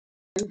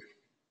Hi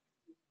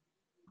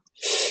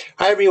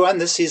everyone,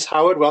 this is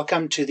Howard.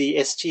 Welcome to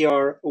the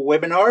STR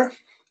webinar.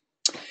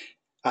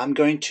 I'm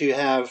going to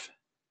have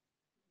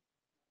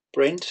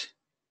Brent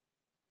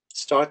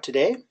start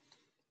today.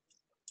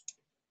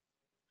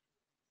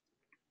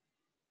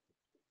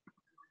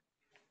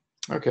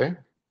 Okay.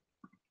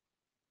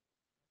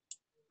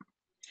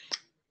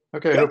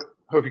 Yep.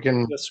 Hope you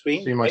can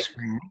see my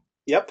screen.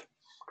 Yep.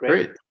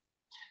 Great.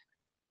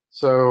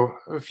 So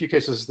a few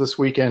cases this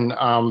weekend.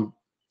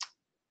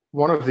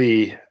 One of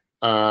the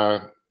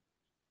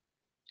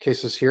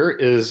cases here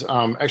is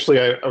actually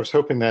I was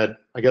hoping that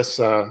I guess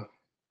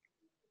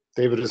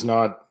David is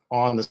not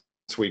on this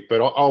week,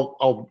 but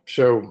I'll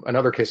show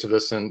another case of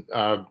this in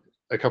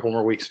a couple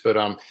more weeks.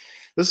 But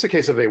this is a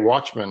case of a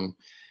Watchman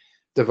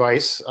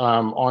device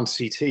on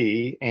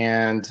CT,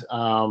 and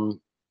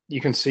you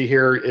can see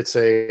here it's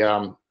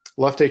a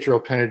left atrial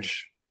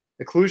appendage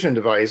occlusion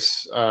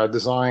device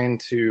designed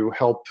to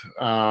help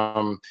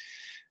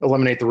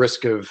eliminate the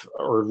risk of,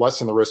 or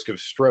lessen the risk of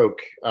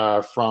stroke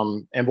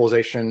from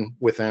embolization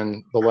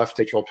within the left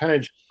atrial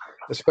appendage,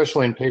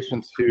 especially in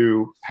patients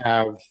who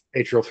have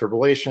atrial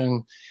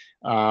fibrillation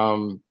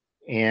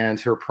and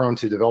who are prone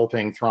to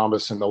developing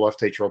thrombus in the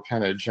left atrial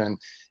appendage. And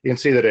you can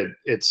see that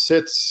it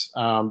sits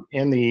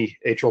in the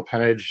atrial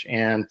appendage,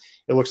 and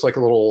it looks like a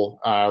little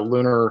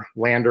lunar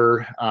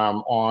lander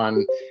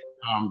on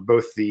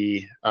both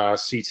the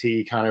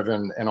CT kind of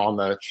and on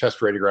the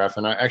chest radiograph.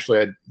 And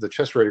the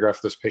chest radiograph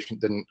of this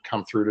patient didn't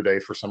come through today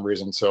for some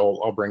reason,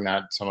 so I'll bring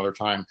that some other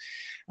time.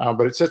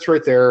 But it sits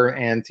right there,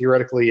 and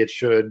theoretically it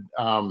should,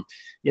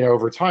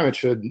 over time it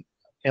should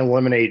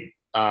eliminate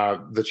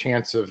the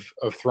chance of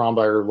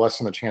thrombi, or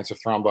lessen the chance of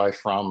thrombi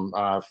from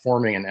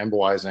forming and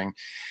embolizing.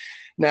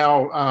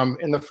 Now,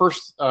 in the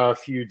first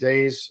few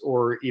days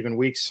or even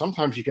weeks,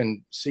 sometimes you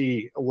can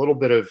see a little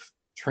bit of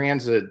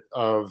transit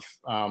of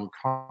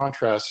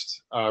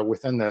contrast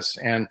within this,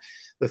 and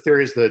the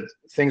theory is that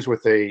things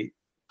with a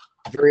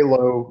very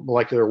low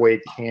molecular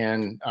weight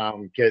can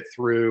get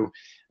through,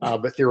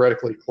 but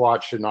theoretically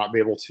clot should not be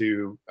able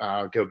to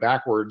go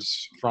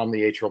backwards from the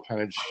atrial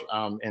appendage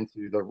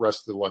into the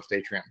rest of the left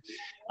atrium.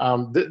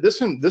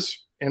 This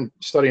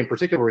study in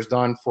particular was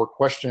done for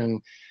question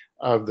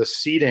of the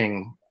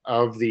seating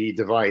of the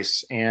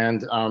device,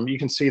 and you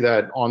can see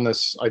that on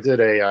this, I did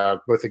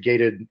both a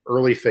gated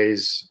early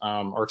phase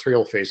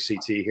arterial phase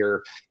CT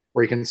here,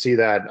 where you can see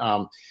that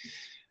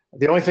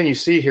the only thing you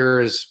see here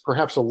is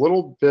perhaps a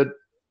little bit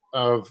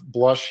of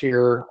blush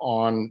here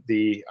on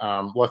the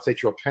left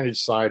atrial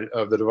appendage side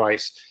of the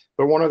device.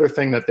 But one other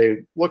thing that they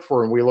look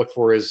for, and we look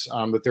for, is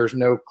that there's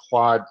no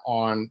clot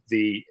on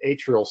the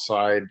atrial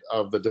side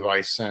of the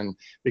device. And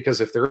because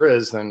if there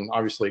is, then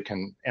obviously it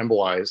can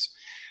embolize.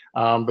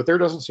 But there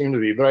doesn't seem to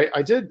be. But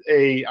I did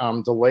a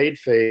delayed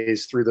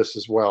phase through this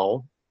as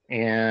well.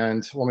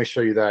 And let me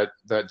show you that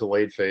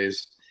delayed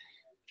phase.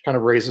 It kind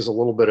of raises a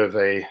little bit of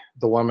a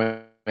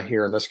dilemma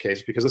here in this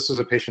case, because this is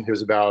a patient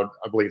who's about,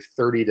 I believe,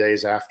 30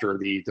 days after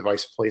the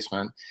device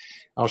placement.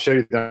 I'll show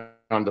you that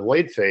on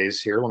delayed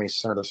phase here. Let me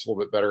center this a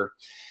little bit better.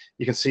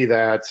 You can see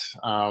that,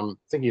 I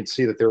think you'd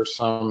see that there was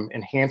some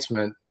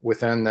enhancement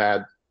within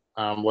that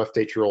left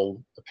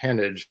atrial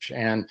appendage.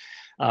 And,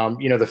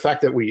 the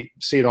fact that we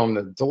see it on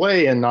the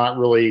delay and not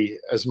really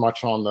as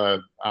much on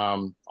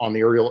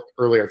the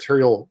early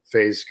arterial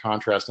phase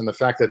contrast, and the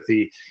fact that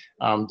the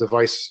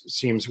device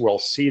seems well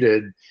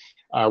seated,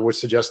 would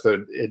suggest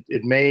that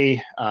it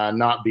may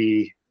not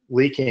be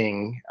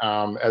leaking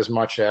as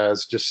much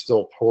as just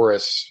still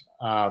porous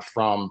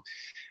from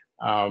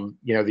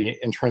the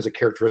intrinsic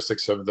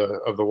characteristics of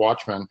the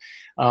Watchman.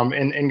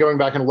 And going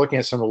back and looking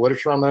at some of the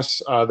literature on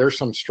this, there's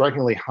some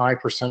strikingly high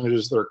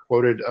percentages that are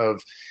quoted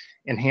of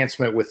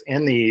enhancement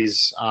within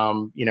these,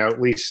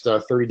 at least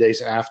 30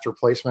 days after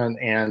placement.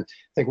 And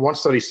I think one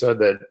study said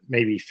that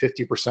maybe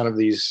 50% of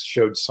these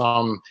showed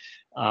some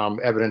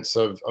evidence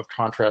of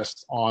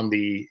contrast on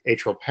the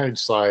atrial appendage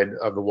side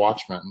of the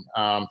Watchman.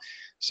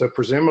 So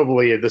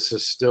presumably this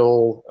is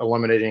still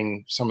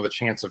eliminating some of the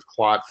chance of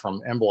clot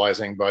from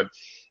embolizing, but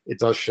it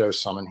does show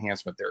some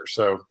enhancement there.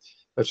 So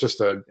that's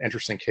just an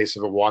interesting case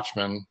of a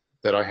Watchman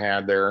that I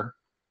had there.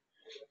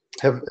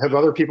 Have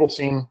other people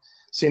seen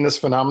this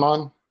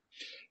phenomenon?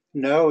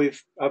 No,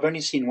 I've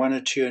only seen one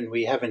or two, and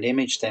we haven't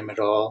imaged them at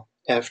all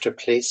after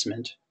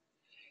placement.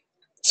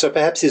 So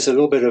perhaps there's a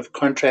little bit of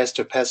contrast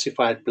of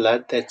pacified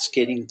blood that's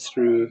getting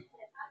through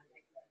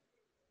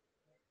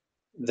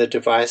the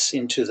device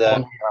into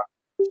the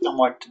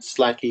somewhat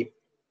slightly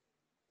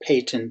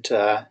patent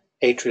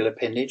atrial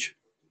appendage.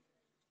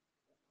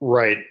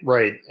 Right.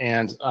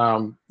 And,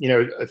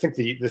 I think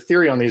the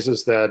theory on these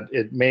is that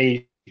it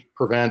may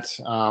prevent,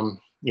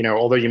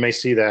 although you may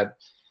see that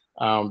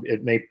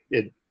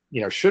it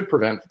should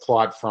prevent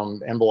clot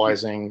from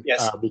embolizing.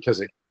 Yes.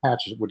 Because it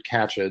would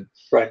catch it.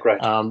 Right.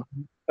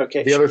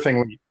 Okay. The other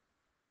thing,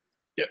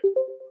 yep.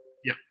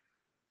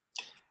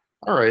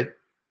 All right.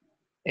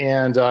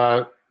 And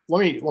let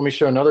me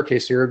show another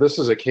case here. This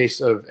is a case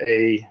of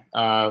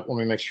let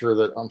me make sure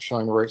that I'm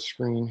showing the right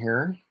screen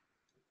here.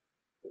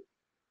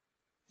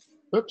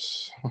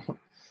 Oops.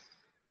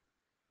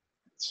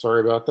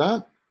 Sorry about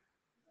that.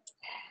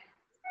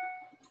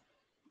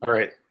 All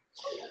right.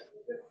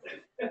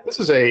 This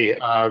is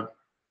a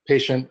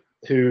patient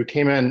who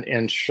came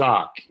in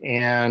shock,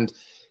 and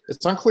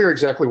it's unclear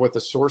exactly what the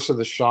source of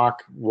the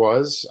shock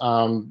was.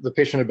 The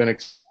patient had been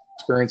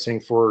experiencing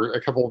for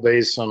a couple of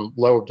days some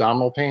low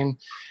abdominal pain,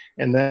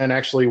 and then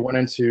actually went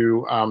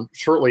into,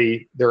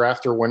 shortly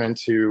thereafter, went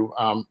into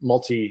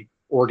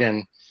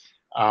multi-organ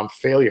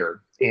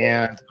failure.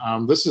 And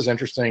this is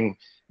interesting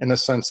in the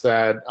sense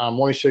that, let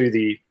me show you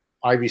the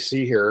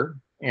IVC here.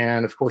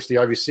 And of course, the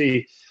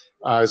IVC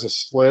is a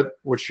slit,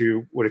 which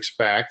you would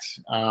expect.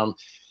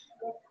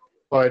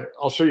 But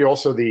I'll show you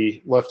also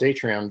the left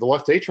atrium. The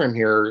left atrium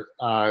here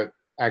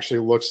actually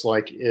looks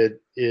like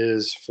it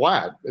is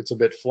flat. It's a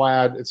bit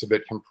flat. It's a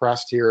bit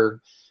compressed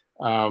here,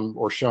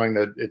 or showing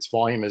that its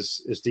volume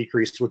is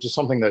decreased, which is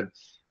something that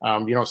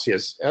you don't see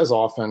as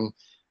often,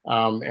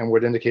 and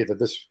would indicate that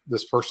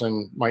this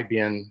person might be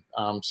in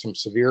some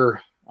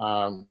severe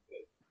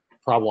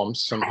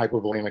problems, some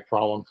hypovolemic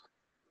problems.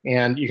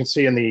 And you can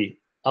see in the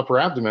upper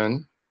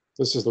abdomen,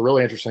 this is the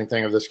really interesting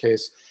thing of this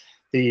case,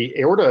 the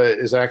aorta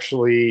is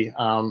actually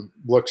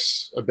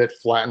looks a bit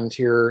flattened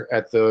here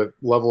at the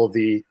level of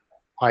the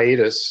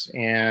hiatus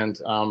and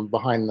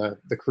behind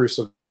the crus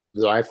of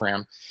the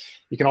diaphragm.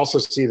 You can also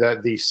see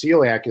that the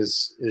celiac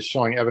is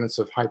showing evidence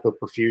of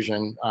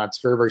hypoperfusion.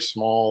 It's very, very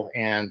small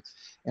and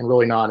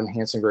really not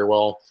enhancing very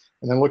well.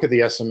 And then look at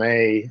the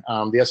SMA.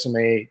 The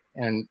SMA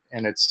and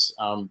its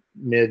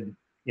mid,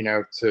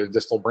 to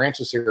distal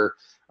branches here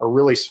are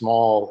really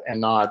small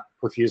and not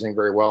perfusing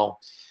very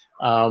well.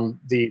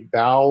 The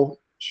bowel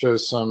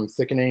shows some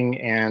thickening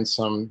and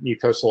some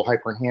mucosal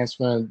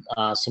hyperenhancement,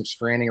 some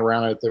straining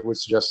around it that would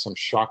suggest some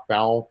shock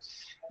bowel.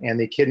 And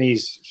the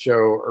kidneys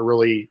show a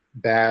really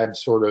bad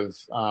sort of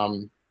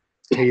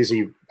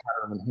hazy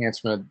pattern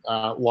enhancement,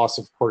 loss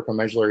of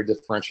corticomedullary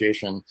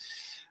differentiation.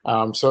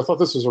 So I thought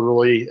this was a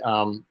really,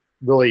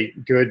 really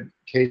good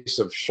case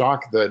of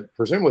shock that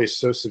presumably is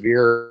so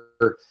severe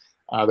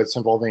that's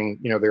involving,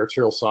 the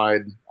arterial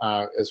side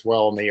as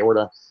well in the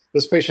aorta.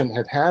 This patient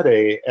had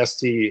a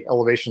ST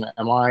elevation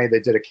MI.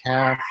 They did a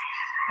cath,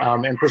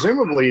 and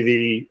presumably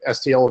the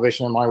ST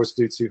elevation MI was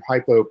due to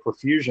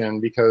hypoperfusion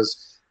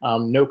because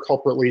no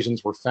culprit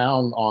lesions were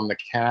found on the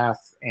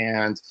cath,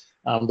 and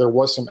there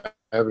was some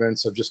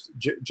evidence of just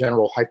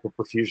general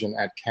hypoperfusion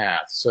at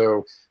cath.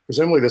 So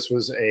presumably this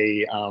was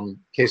a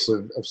case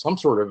of some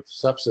sort of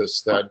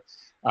sepsis that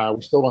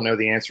we still don't know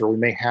the answer. We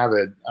may have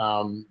it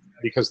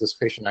because this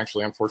patient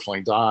actually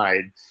unfortunately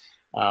died.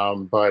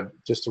 But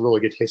just a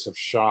really good case of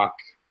shock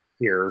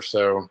here.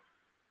 So,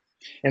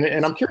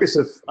 and I'm curious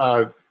if,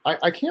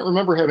 I can't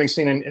remember having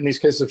seen in these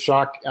cases of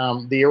shock,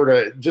 the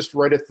aorta just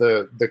right at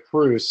the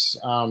crus.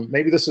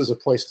 Maybe this is a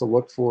place to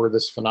look for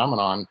this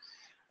phenomenon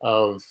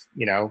of,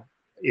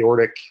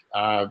 aortic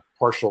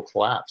partial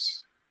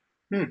collapse.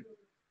 And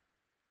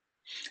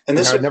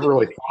this is never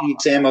really an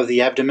exam of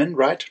the abdomen,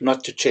 right?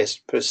 Not the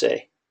chest per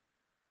se.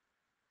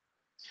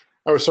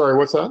 Oh, sorry,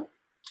 what's that?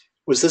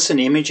 Was this an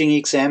imaging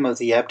exam of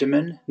the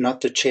abdomen,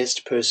 not the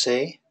chest per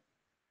se?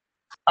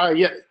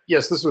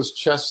 Yes, this was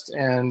chest,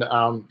 and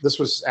this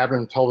was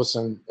abdomen, pelvis,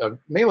 and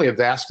mainly a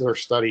vascular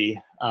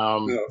study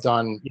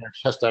done,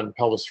 chest, abdomen,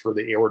 pelvis for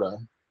the aorta.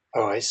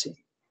 Oh, I see.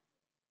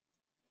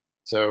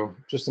 So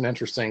just an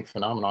interesting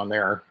phenomenon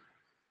there.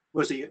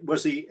 Was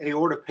the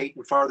aorta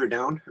patent farther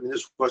down? I mean,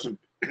 this wasn't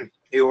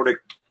aortic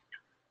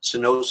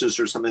stenosis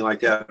or something like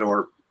that,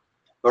 or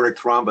aortic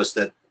thrombus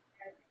that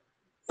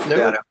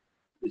No.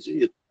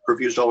 It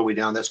perfused all the way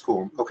down. That's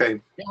cool. Okay.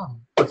 Yeah,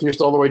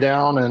 perfused all the way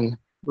down, and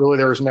really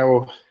there was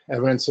no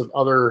evidence of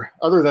other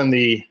than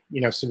the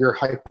severe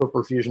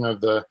hypoperfusion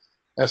of the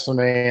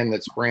SMA and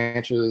its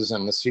branches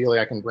and the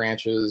celiac and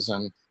branches,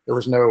 and there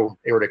was no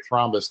aortic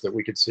thrombus that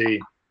we could see.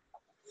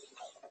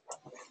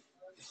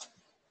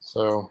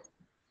 So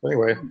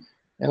anyway,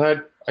 and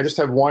I just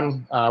have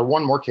one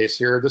more case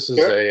here. This is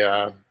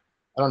I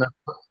don't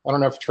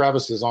know if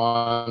Travis is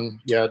on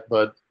yet,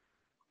 but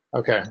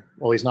okay,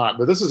 well he's not.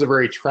 But this is a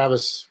very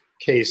Travis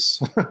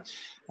case.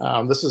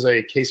 This is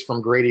a case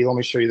from Grady. Let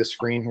me show you the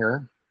screen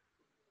here.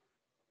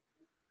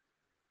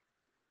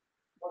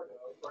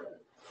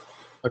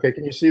 Okay,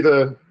 can you see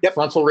the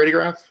frontal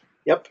radiograph?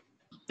 Yep.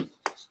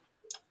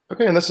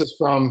 Okay, and this is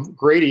from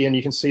Grady, and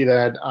you can see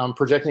that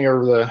projecting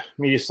over the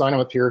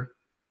mediastinum up here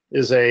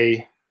is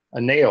a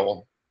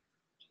nail.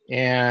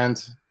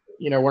 And,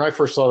 when I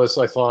first saw this,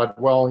 I thought,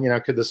 well,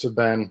 could this have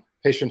been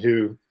a patient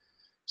who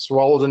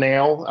swallowed a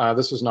nail?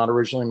 This was not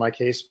originally my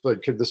case,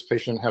 but could this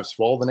patient have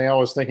swallowed the nail? I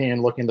was thinking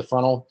and looking at the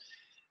frontal.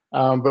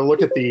 But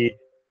look at the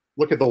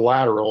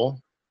lateral,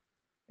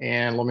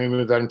 and let me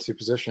move that into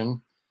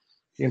position.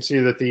 You can see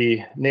that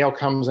the nail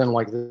comes in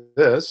like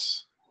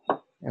this,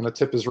 and the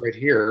tip is right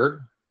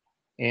here.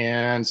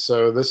 And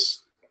so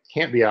this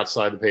can't be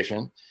outside the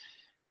patient.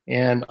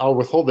 And I'll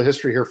withhold the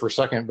history here for a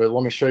second, but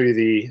let me show you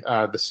the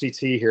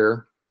CT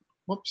here.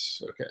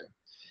 Whoops, okay.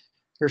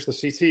 Here's the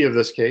CT of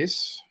this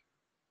case.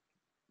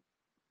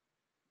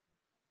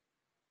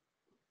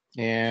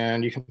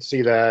 And you can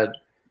see that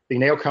the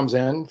nail comes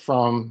in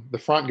from the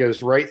front,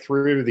 goes right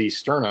through the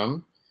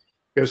sternum,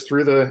 goes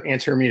through the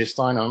anterior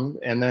mediastinum,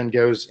 and then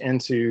goes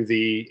into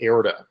the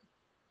aorta.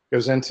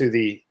 Goes into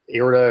the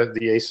aorta,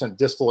 the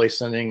distal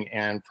ascending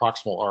and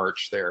proximal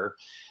arch there.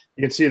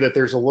 You can see that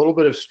there's a little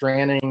bit of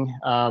stranding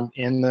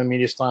in the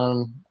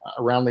mediastinum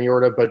around the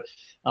aorta, but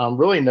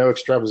really no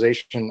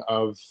extravasation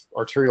of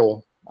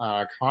arterial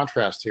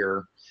contrast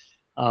here.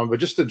 But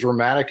just a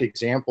dramatic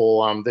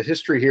example. The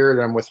history here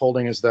that I'm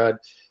withholding is that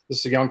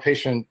this is a young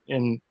patient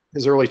in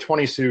his early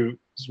 20s who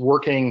is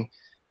working,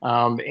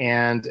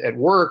 and at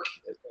work,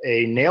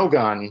 a nail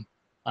gun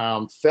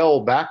fell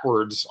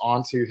backwards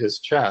onto his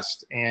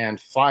chest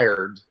and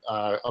fired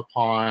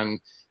upon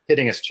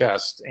hitting his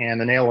chest, and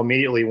the nail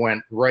immediately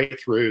went right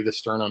through the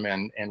sternum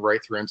and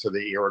right through into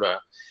the aorta.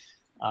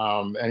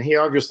 And he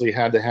obviously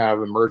had to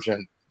have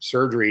emergent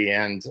surgery,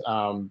 and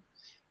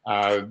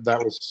that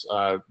was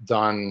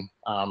done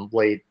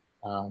late,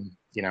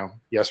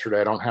 yesterday.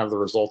 I don't have the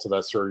results of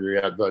that surgery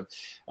yet, but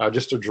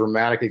just a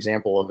dramatic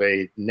example of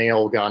a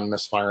nail gun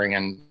misfiring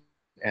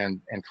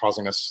and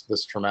causing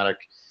this traumatic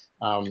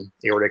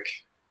aortic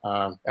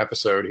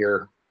episode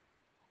here.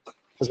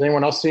 Has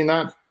anyone else seen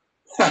that?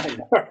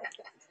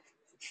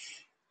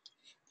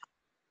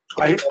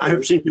 I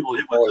have seen people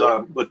hit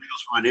with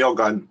nails from a nail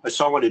gun. I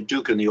saw one at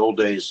Duke in the old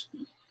days.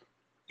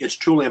 It's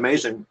truly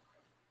amazing.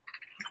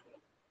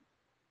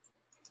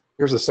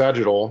 Here's a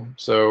sagittal.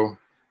 So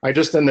and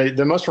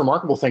the most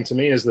remarkable thing to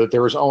me is that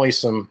there was only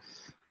some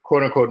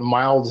quote unquote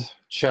mild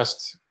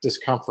chest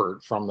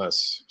discomfort from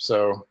this.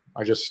 So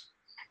I just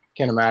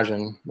can't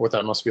imagine what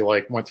that must be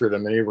like. Went through the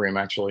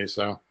manubrium actually.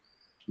 So,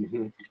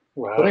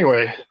 Wow. But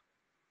anyway,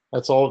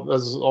 that's all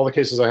the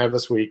cases I have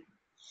this week.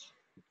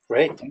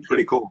 Great.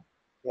 Pretty cool.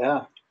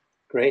 Yeah,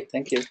 great.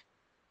 Thank you.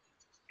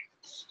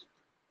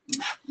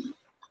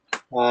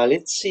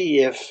 Let's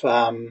see if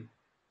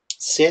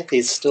Seth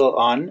is still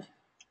on.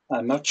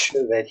 I'm not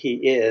sure that he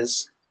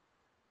is.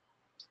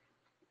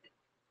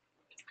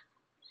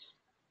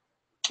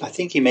 I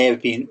think he may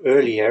have been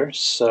earlier.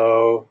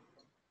 So,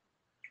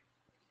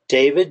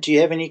 David, do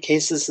you have any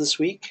cases this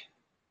week?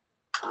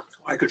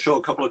 I could show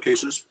a couple of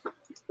cases.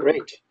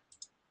 Great.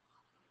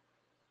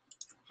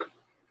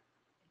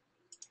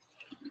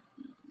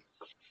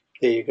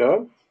 There you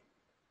go.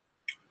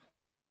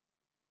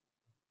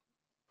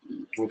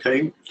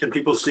 Okay. Can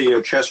people see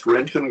a chest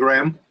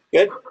röntgengram?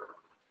 Good.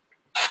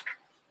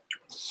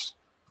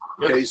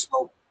 Okay,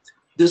 so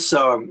this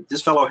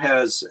fellow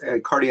has a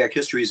cardiac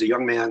history. He's a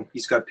young man.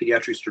 He's got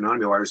pediatric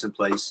sternotomy in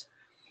place.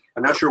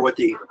 I'm not sure what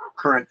the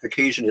current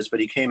occasion is, but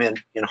he came in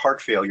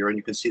heart failure, and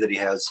you can see that he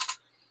has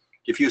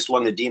diffuse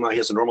lung edema. He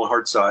has a normal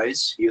heart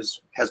size. He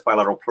has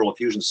bilateral pleural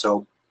effusion,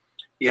 so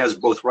he has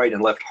both right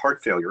and left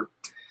heart failure.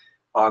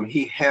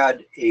 He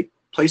had a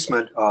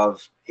placement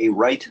of a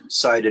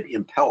right-sided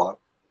impella.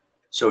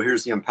 So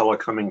here's the impella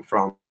coming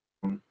from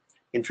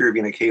inferior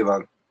vena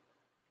cava,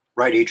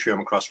 right atrium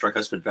across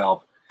tricuspid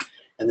valve,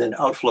 and then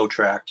outflow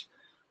tract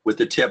with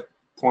the tip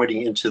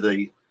pointing into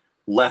the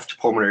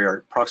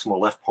proximal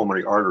left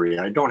pulmonary artery.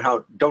 And I don't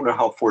know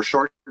how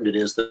foreshortened it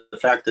is. The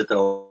fact that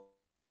the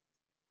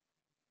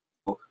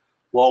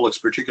wall looks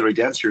particularly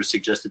dense here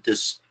suggests that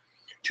this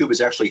tube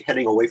is actually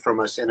heading away from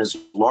us and is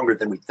longer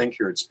than we think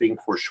here. It's being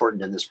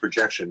foreshortened in this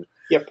projection.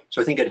 Yep.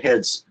 So I think it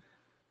heads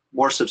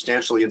more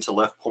substantially into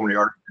left pulmonary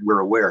artery than we're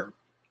aware.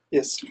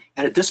 Yes.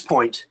 And at this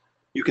point,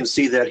 you can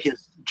see that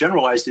his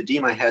generalized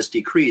edema has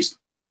decreased.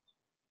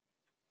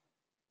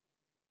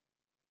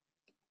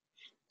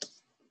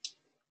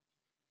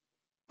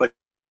 But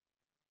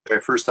I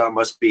first thought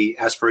must be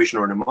aspiration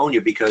or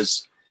pneumonia,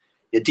 because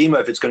edema,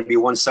 if it's going to be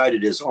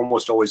one-sided, is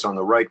almost always on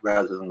the right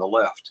rather than the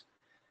left.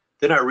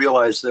 Then I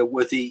realized that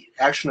with the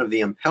action of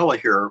the impella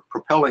here,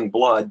 propelling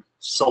blood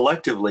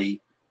selectively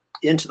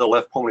into the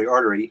left pulmonary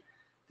artery,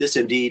 this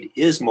indeed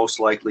is most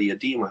likely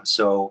edema.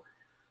 So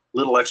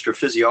little extra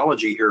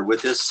physiology here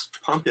with this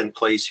pump in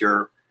place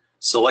here,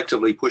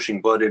 selectively pushing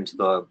blood into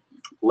the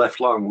left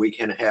lung, we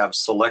can have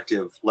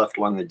selective left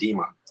lung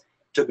edema.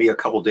 It took me a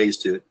couple days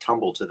to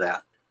tumble to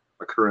that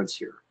occurrence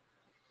here.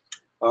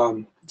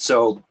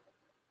 So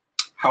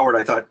Howard,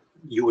 I thought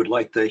you would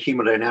like the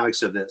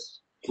hemodynamics of this,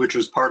 which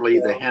was partly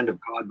the hand of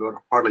God, but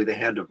partly the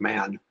hand of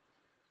man.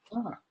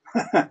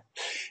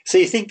 So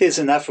you think there's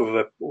enough of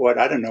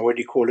I don't know, what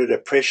do you call it, a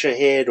pressure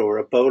head or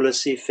a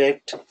bolus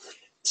effect,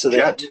 so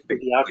that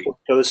the output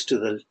goes to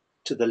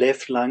the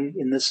left lung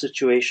in this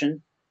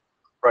situation?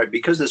 Right,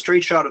 because the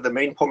straight shot of the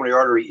main pulmonary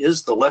artery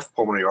is the left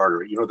pulmonary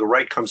artery. You know, the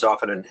right comes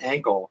off at an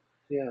angle,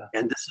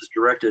 and this is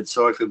directed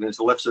selectively into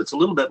the left. So it's a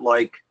little bit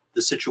like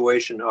the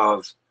situation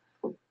of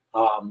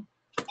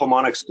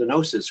pulmonic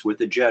stenosis, with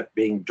the jet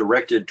being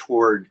directed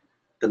toward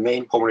the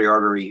main pulmonary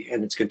artery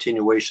and its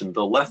continuation,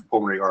 the left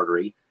pulmonary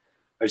artery.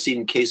 I've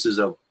seen cases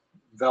of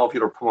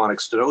valvular pulmonic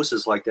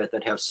stenosis like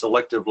that have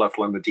selective left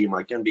lung edema,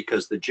 again,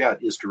 because the jet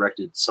is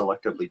directed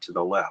selectively to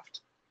the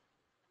left.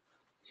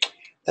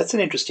 That's an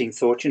interesting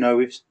thought. You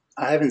know,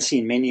 I haven't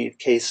seen many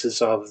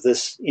cases of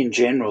this in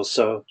general,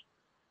 so.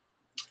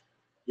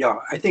 Yeah,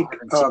 I think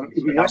it'd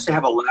be nice to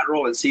have a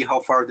lateral and see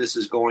how far this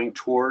is going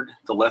toward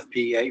the left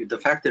PEA. The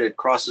fact that it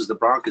crosses the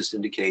bronchus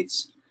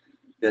indicates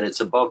that it's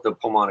above the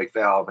pulmonic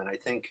valve, and I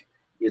think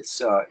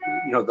it's,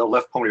 you know, the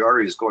left pulmonary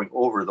artery is going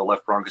over the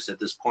left bronchus at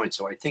this point,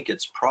 so I think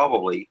it's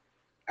probably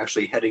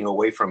actually heading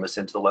away from us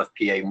into the left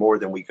PA more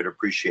than we could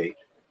appreciate.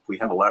 If we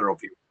have a lateral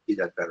view, we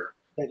see that better.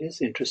 That is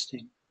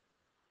interesting.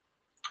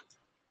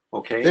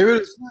 Okay.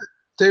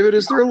 David,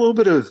 is there a little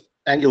bit of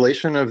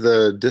angulation of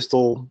the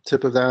distal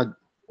tip of that,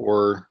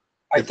 or?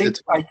 I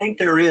think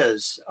there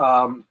is.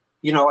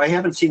 You know, I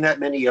haven't seen that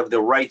many of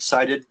the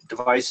right-sided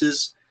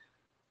devices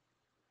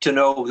to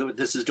know what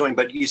this is doing,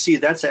 but you see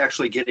that's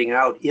actually getting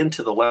out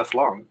into the left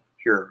lung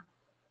here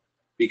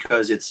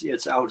because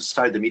it's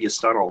outside the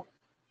mediastinal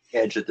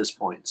edge at this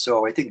point.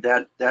 So I think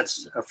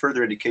that's a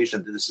further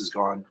indication that this has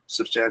gone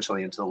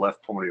substantially into the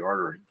left pulmonary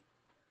artery.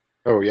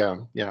 Oh yeah.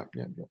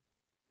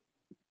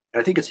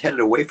 I think it's headed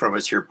away from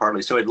us here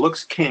partly. So it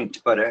looks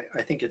kinked, but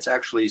I think it's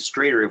actually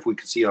straighter if we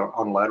could see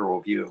on lateral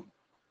view.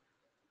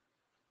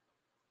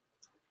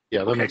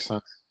 Yeah, that makes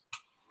sense.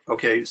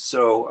 Okay,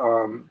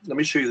 so let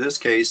me show you this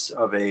case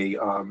of a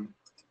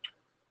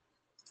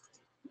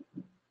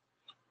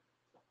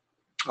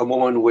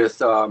woman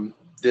with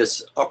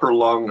this upper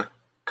lung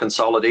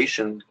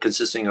consolidation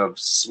consisting of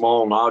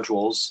small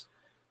nodules,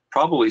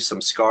 probably some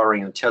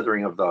scarring and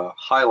tethering of the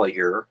hyla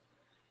here.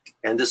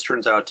 And this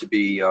turns out to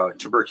be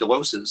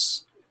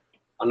tuberculosis.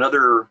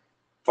 Another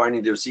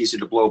finding that was easy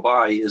to blow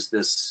by is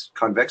this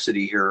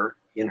convexity here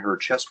in her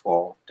chest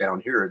wall down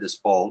here, this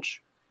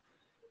bulge.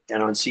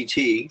 And on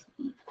CT,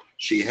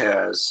 she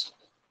has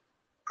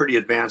pretty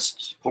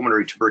advanced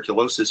pulmonary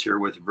tuberculosis here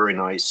with very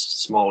nice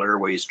small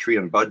airways, tree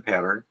and bud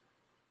pattern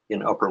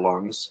in upper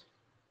lungs.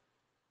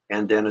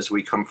 And then as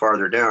we come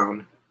farther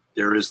down,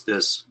 there is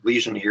this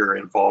lesion here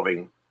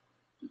involving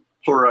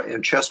pleura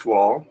and chest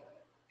wall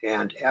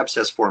and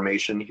abscess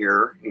formation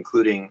here,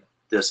 including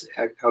this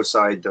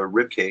outside the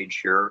rib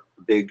cage here,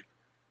 big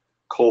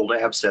cold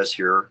abscess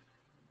here,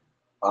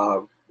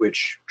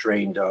 which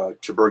drained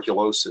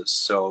tuberculosis.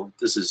 So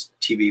this is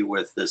TB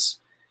with this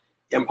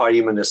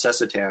empyema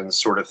necessitans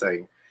sort of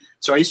thing.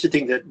 So I used to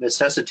think that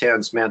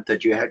necessitans meant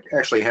that you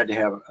actually had to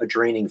have a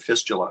draining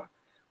fistula,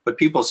 but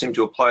people seem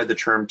to apply the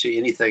term to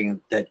anything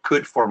that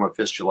could form a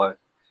fistula,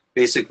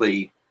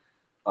 basically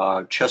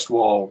chest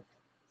wall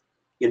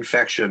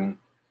infection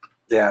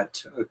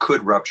that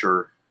could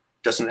rupture,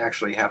 doesn't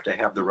actually have to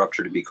have the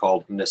rupture to be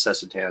called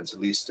necessitans, at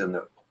least in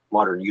the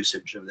modern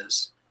usage of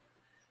this.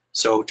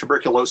 So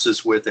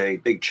tuberculosis with a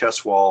big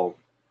chest wall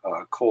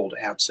cold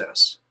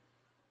abscess.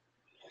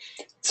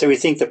 So we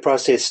think the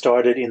process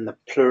started in the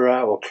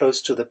pleura or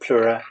close to the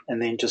pleura and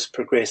then just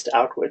progressed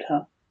outward,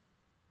 huh?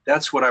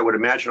 That's what I would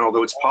imagine,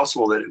 although it's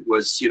possible that it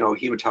was, you know,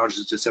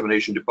 hematologous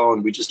dissemination to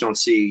bone. We just don't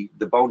see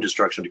the bone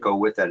destruction to go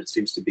with that. It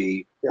seems to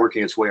be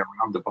working its way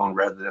around the bone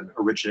rather than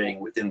originating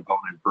within bone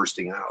and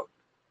bursting out.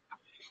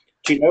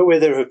 Do you know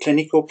whether her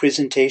clinical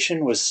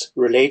presentation was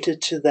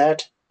related to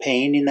that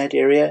pain in that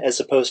area as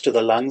opposed to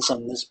the lungs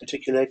on this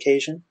particular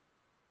occasion?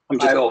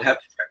 I'll have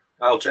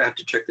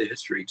to check the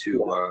history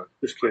to.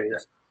 Just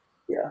curious.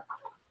 Yeah.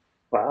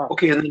 Wow.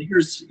 Okay, and then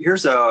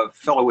here's a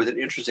fellow with an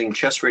interesting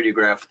chest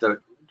radiograph that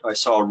I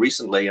saw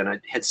recently, and I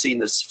had seen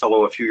this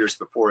fellow a few years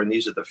before, and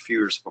these are the few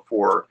years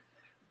before.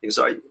 Because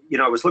I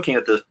was looking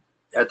at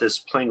this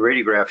plain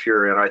radiograph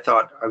here, and I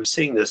thought I was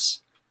seeing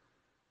this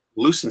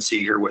lucency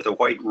here with a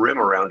white rim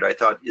around it. I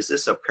thought, is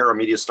this a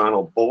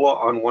paramediastinal bulla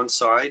on one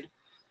side?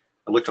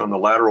 I looked on the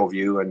lateral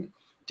view and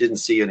didn't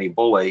see any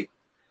bullae,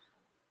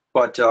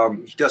 but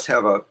he does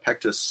have a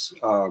pectus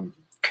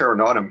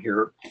carinatum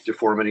here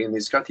deformity, and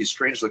he's got these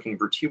strange-looking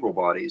vertebral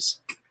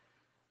bodies.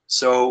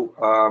 So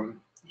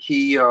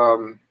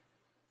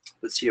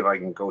let's see if I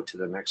can go to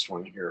the next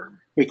one here.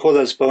 We call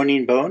those bone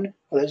in bone?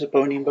 Oh, there's a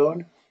bone in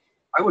bone?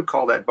 I would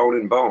call that bone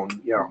in bone,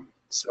 yeah.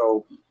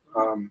 So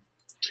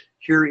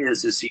here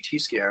is a CT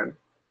scan.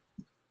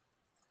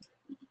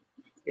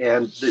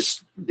 And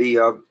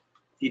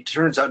he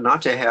turns out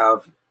not to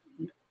have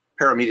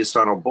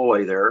paramediastinal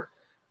bullae there,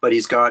 but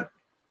he's got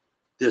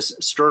this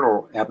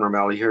sternal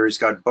abnormality here. He's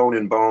got bone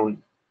in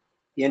bone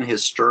in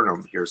his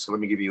sternum here. So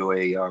let me give you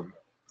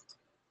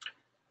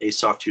a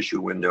soft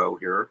tissue window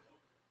here.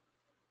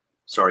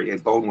 Sorry, a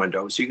bone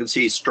window. So you can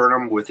see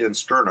sternum within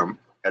sternum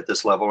at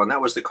this level, and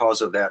that was the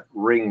cause of that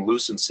ring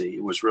lucency.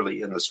 It was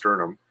really in the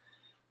sternum.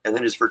 And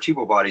then his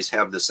vertebral bodies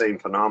have the same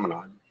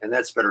phenomenon, and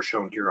that's better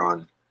shown here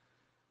on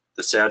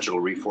the sagittal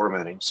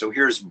reformatting. So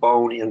here's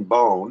bone in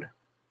bone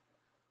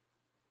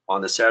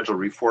on the sagittal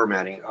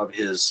reformatting of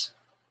his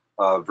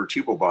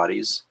vertebral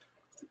bodies,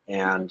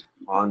 and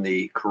on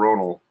the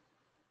coronal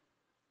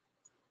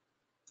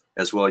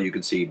as well, you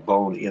can see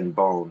bone in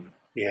bone.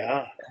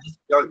 Yeah.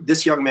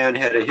 This young man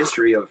had a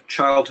history of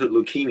childhood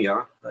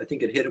leukemia. I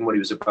think it hit him when he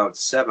was about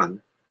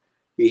 7.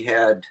 He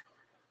had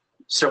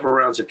several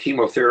rounds of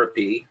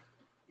chemotherapy,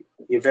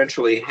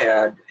 eventually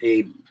had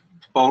a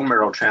bone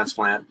marrow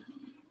transplant,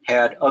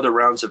 had other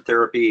rounds of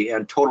therapy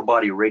and total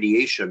body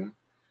radiation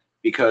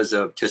because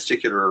of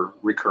testicular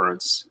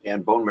recurrence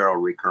and bone marrow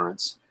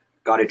recurrence.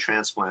 got a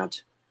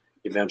transplant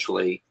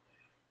eventually.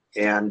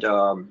 And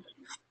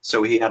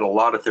so he had a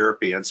lot of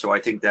therapy. And so I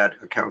think that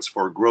accounts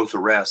for growth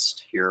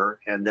arrest here.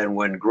 And then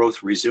when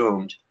growth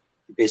resumed,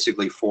 he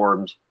basically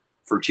formed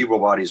vertebral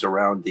bodies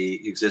around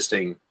the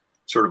existing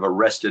sort of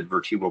arrested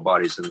vertebral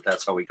bodies. And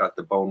that's how we got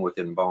the bone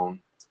within bone.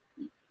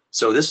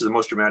 So this is the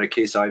most dramatic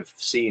case I've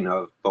seen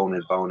of bone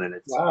in bone. And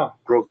it's Wow.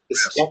 growth The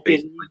arrest scapula,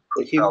 basically the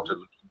from human. childhood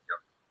leukemia.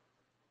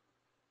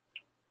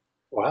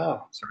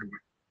 Wow. Sorry.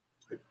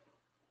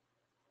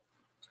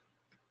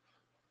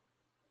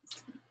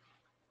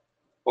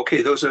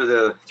 Okay, those are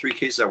the 3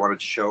 cases I wanted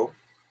to show.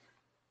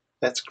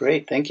 That's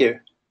great. Thank you.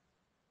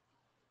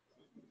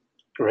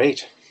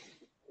 Great.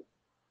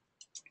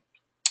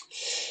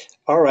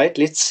 All right.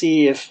 Let's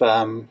see if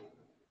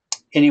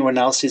anyone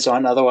else is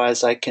on.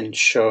 Otherwise, I can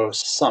show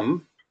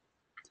some.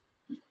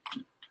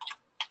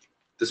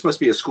 This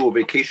must be a school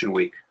vacation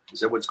week.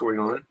 Is that what's going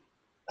on?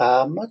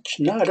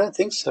 No, I don't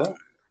think so.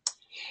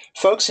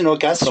 Folks in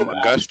Augusta. From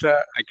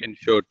Augusta, I can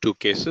show 2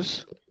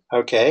 cases.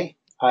 Okay.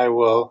 I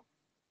will.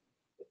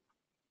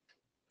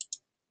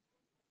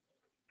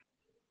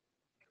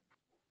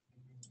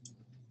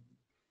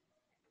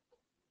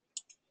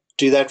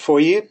 Do that for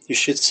you. You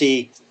should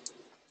see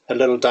a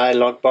little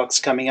dialog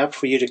box coming up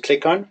for you to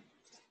click on.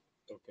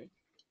 Okay.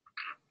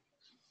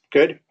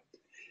 Good.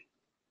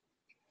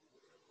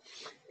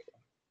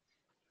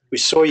 We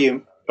saw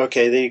you.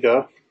 Okay, there you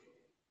go.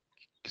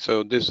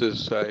 So this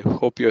is, I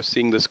hope you're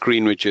seeing the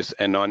screen, which is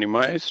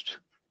anonymized.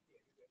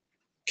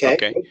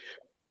 Okay.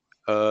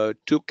 2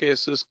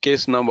 cases.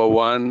 Case number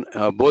 1,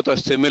 both are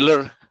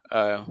similar.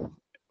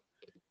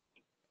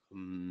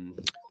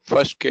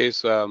 First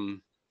case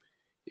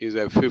is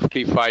a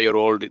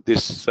 55-year-old.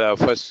 This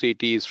first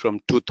CT is from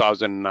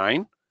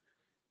 2009.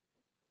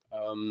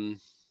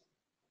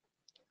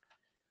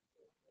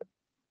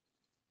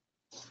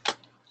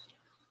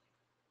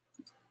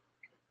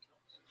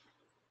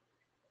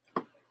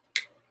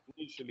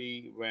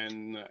 Initially,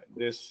 when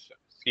this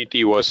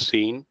CT was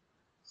seen,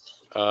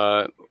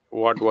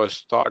 what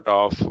was thought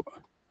of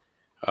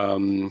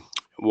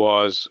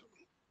was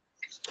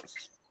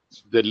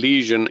the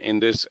lesion in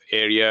this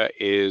area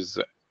is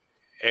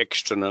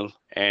external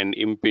and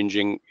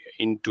impinging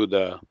into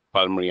the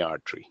pulmonary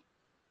artery.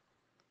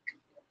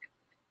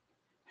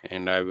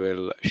 And I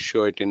will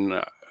show it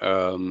in,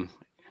 and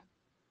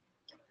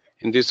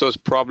this was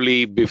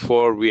probably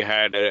before we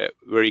had a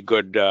very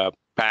good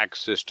PAC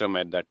system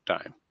at that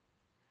time.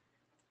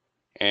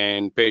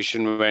 And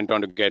patient went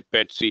on to get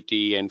PET CT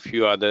and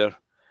few other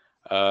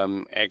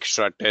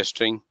extra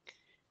testing.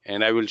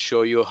 And I will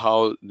show you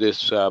how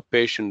this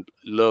patient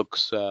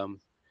looks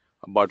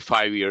about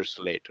 5 years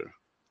later.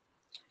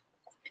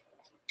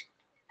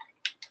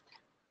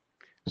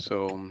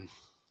 So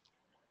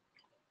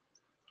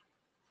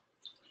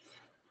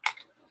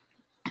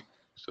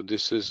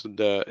this is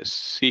the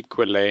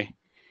sequelae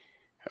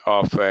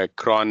of a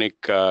chronic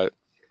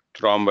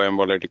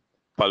thromboembolic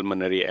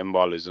pulmonary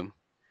embolism.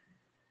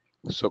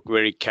 So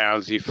very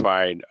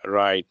calcified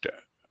right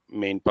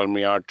main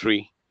pulmonary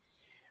artery,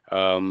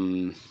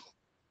 then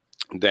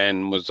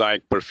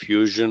mosaic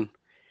perfusion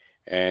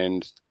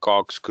and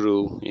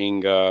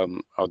corkscrewing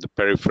of the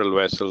peripheral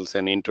vessels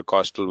and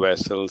intercostal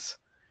vessels.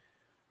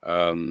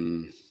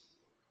 And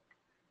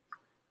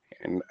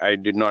I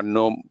did not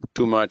know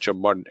too much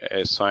about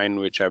a sign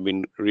which I've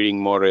been reading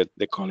more.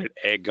 They call it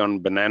egg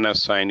on banana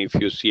sign. If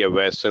you see a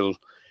vessel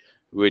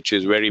which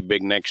is very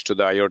big next to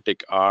the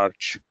aortic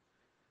arch,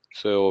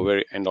 so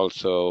and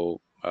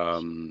also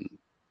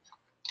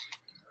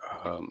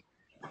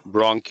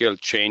bronchial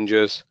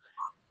changes,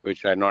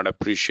 which are not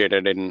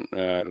appreciated in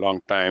a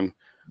long time.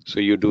 So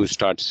you do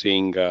start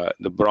seeing the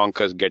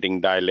bronchus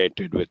getting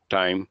dilated with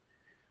time.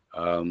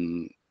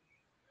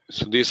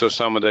 So these are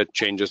some of the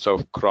changes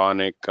of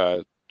chronic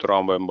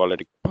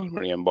thromboembolic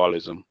pulmonary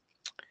embolism.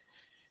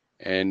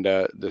 And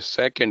the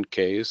second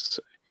case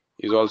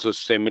is also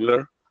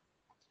similar.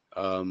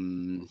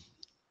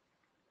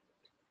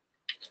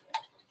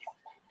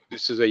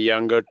 This is a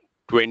younger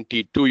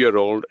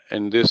 22-year-old,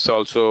 and this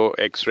also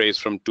X-rays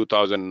from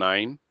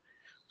 2009.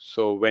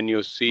 So when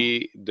you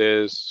see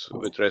this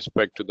with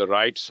respect to the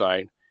right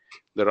side,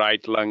 the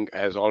right lung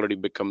has already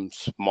become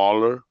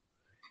smaller.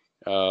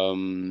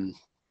 And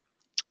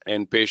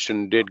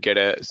patient did get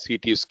a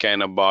CT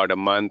scan about a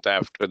month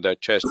after the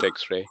chest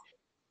X-ray.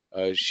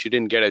 She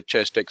didn't get a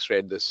chest X-ray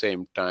at the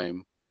same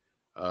time.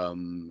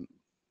 And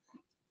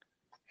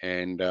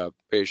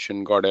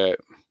patient got a,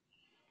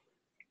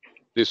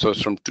 this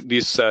was from,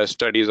 these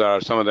studies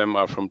are, some of them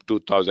are from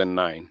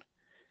 2009.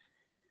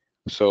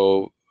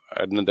 So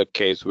another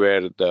case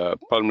where the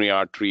pulmonary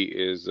artery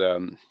is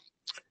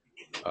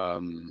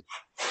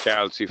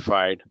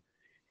calcified.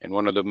 And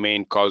one of the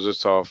main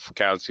causes of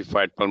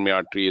calcified pulmonary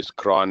artery is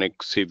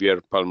chronic severe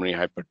pulmonary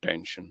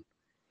hypertension.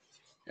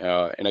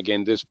 And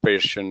again, this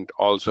patient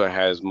also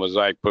has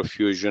mosaic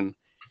perfusion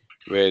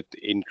with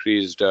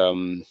increased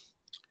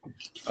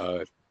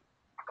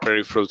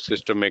peripheral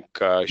systemic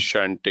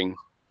shunting,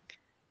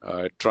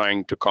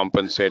 trying to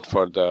compensate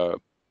for the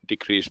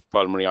decreased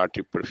pulmonary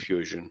artery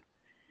perfusion.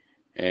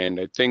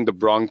 And I think the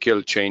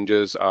bronchial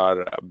changes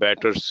are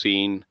better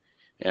seen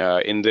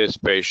in this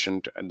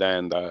patient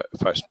than the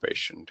first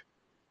patient.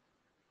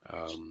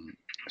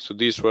 So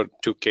these were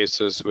two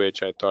cases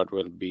which I thought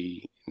will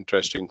be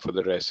interesting for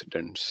the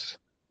residents.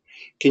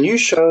 Can you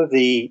show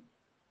the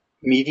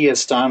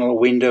mediastinal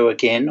window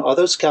again? Are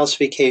those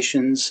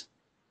calcifications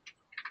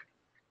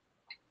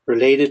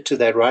related to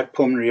that right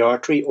pulmonary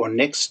artery or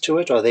next to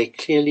it? Are they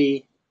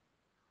clearly?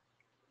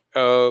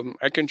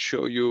 I can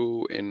show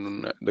you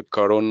in the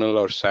coronal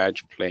or sag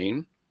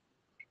plane.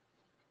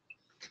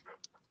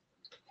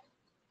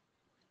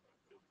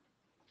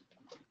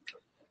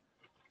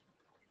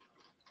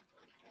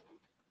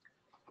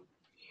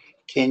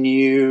 Can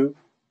you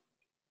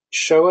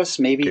show us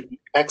maybe Okay.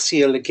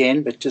 axial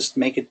again, but just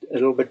make it a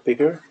little bit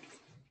bigger?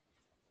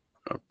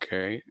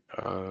 Okay.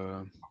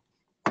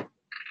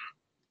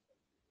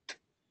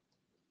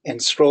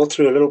 And scroll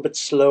through a little bit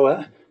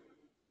slower.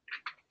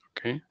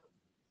 Okay.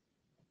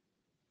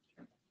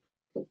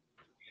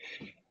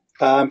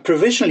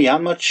 Provisionally,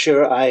 I'm not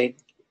sure I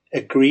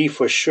agree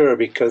for sure,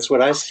 because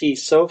what I see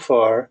so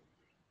far,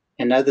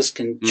 and others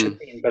can chip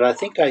in, but I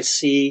think I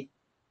see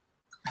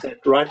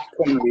that right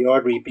pulmonary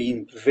artery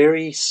being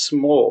very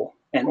small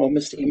and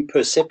almost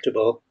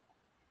imperceptible,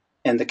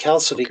 and the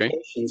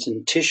calcifications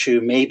in tissue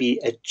may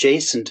be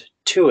adjacent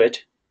to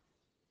it,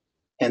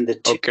 and the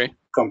tissue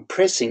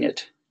compressing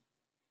it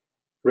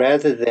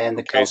rather than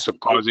the calcification. So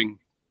causing.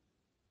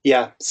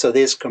 Yeah, so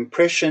there's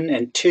compression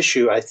and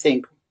tissue, I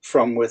think,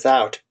 from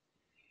without.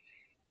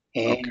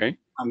 And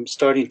I'm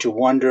starting to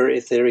wonder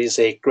if there is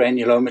a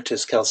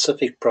granulomatous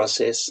calcific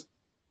process,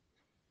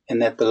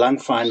 and that the lung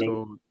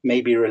finding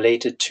may be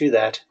related to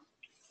that.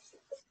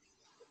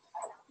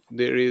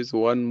 There is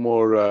one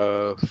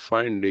more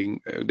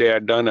finding. They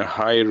had done a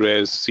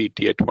high-res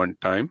CT at one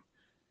time.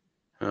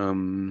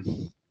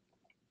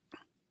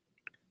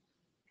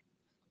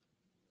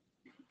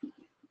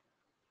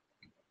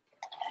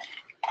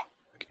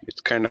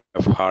 It's kind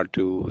of hard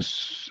to.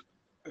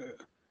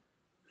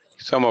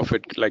 Some of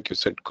it, like you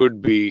said,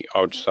 could be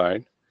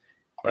outside.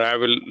 But I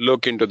will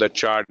look into the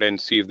chart and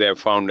see if they have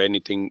found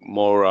anything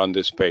more on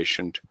this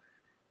patient.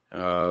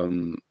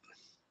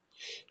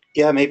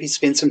 Yeah, maybe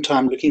spend some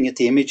time looking at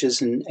the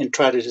images and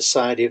try to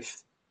decide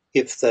if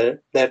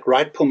that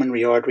right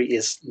pulmonary artery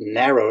is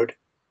narrowed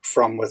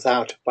from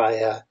without by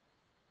a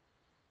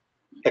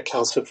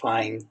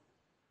calcifying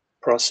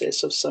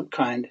process of some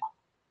kind.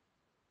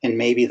 And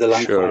maybe the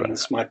lung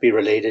findings might be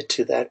related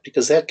to that,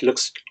 because that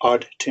looks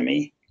odd to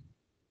me.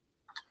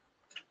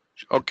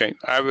 Okay,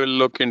 I will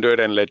look into it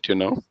and let you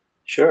know.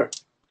 Sure.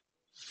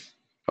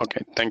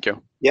 Okay, thank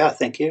you. Yeah,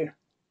 thank you.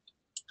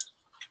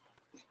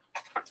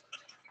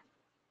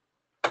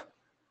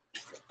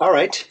 All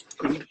right,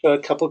 we've got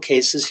a couple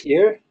cases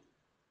here.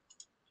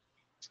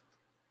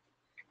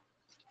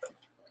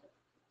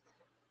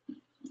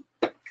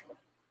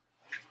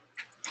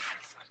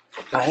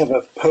 I have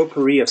a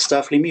potpourri of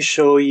stuff. Let me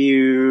show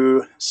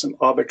you some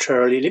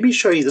arbitrarily. Let me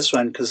show you this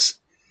one, because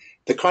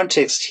the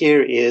context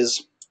here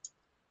is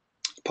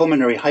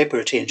pulmonary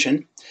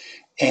hypertension.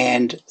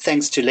 And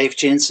thanks to Leif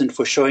Jensen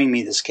for showing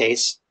me this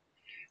case.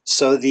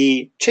 So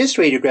the chest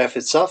radiograph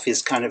itself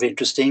is kind of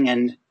interesting,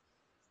 and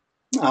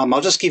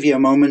I'll just give you a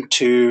moment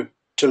to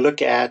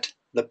look at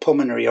the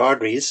pulmonary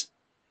arteries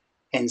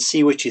and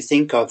see what you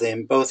think of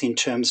them, both in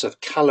terms of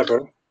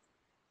caliber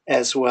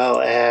as well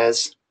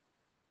as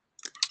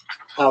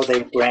how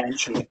they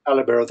branch and the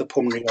caliber of the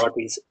pulmonary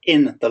arteries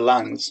in the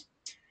lungs.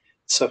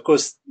 So, of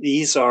course,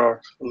 these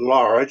are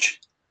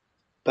large,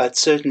 but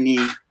certainly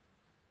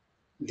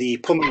the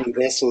pulmonary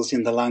vessels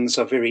in the lungs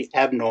are very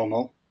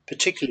abnormal,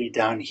 particularly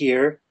down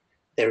here.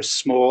 They're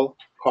small,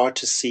 hard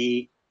to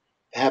see,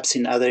 perhaps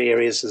in other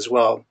areas as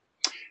well.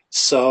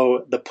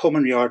 So the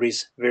pulmonary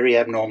arteries, very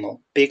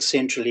abnormal, big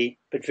centrally,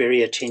 but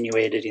very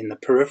attenuated in the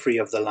periphery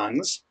of the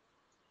lungs.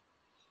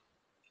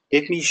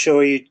 Let me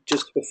show you,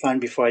 just for fun,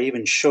 before I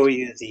even show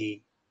you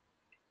the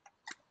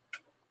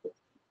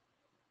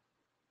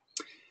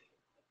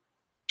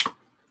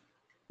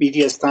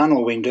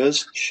mediastinal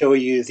windows, show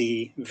you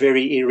the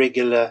very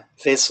irregular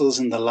vessels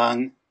in the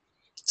lung,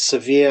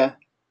 severe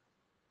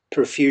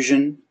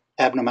perfusion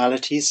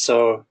abnormalities,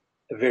 so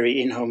a very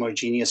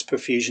inhomogeneous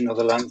perfusion of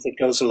the lungs that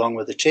goes along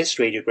with the chest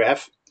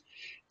radiograph.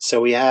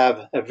 So we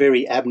have a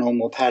very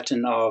abnormal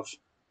pattern of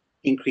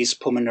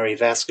increased pulmonary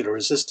vascular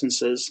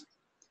resistances,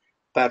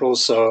 but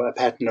also a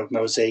pattern of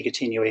mosaic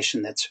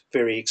attenuation that's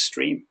very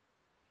extreme.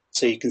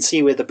 So you can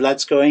see where the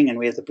blood's going and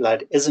where the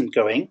blood isn't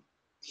going.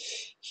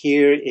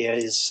 Here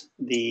is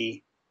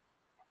the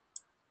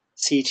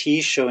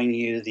CT showing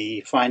you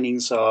the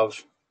findings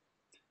of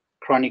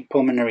chronic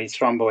pulmonary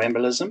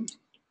thromboembolism.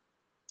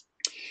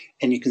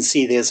 And you can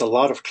see there's a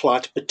lot of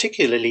clot,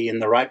 particularly in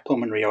the right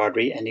pulmonary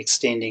artery and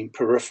extending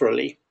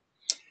peripherally.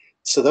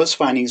 So those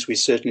findings we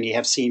certainly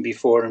have seen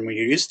before and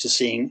we're used to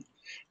seeing.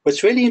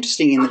 What's really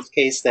interesting in this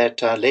case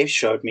that Leif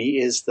showed me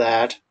is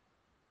that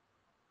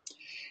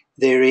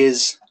there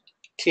is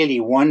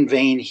clearly one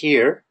vein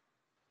here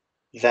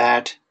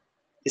that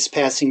is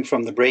passing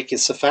from the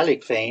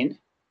brachiocephalic vein,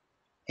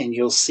 and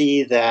you'll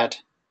see that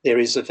there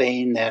is a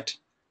vein that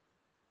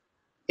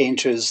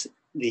enters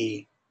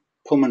the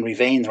pulmonary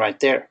vein right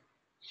there.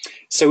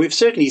 So we've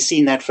certainly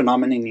seen that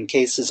phenomenon in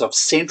cases of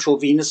central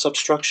venous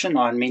obstruction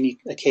on many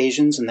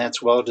occasions, and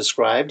that's well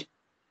described.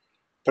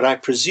 But I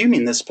presume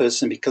in this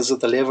person, because of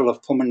the level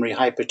of pulmonary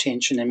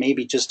hypertension, and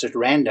maybe just at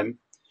random,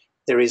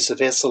 there is a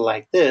vessel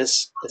like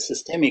this, a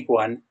systemic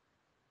one,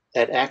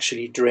 that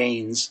actually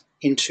drains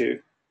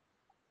into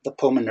the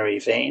pulmonary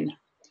vein.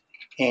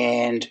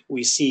 And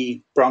we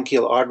see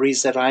bronchial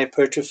arteries that are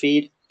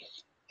hypertrophied.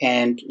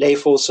 And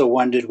Leif also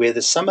wondered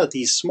whether some of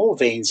these small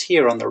veins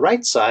here on the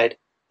right side,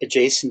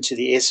 adjacent to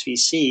the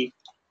SVC,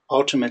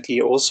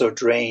 ultimately also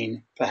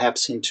drain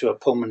perhaps into a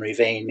pulmonary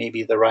vein,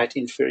 maybe the right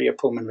inferior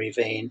pulmonary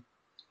vein.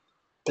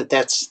 But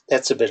that's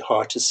a bit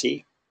hard to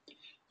see.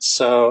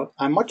 So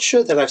I'm not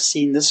sure that I've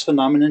seen this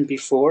phenomenon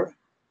before.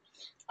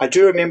 I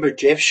do remember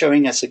Jeff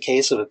showing us a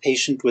case of a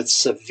patient with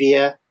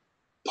severe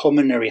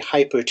pulmonary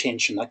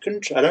hypertension.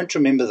 I don't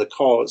remember the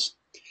cause,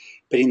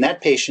 but in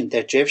that patient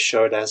that Jeff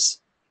showed us,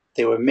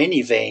 there were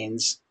many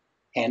veins,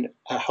 and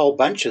a whole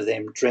bunch of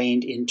them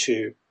drained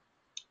into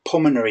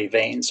pulmonary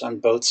veins on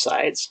both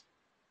sides.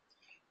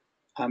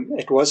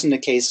 It wasn't a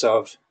case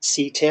of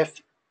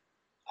CTEPH.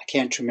 I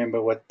can't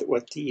remember what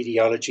the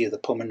etiology of the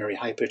pulmonary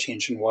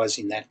hypertension was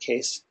in that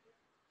case.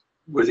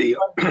 Were the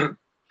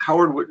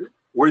Howard,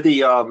 were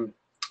the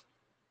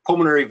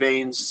pulmonary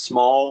veins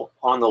small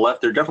on the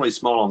left? They're definitely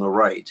small on the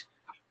right.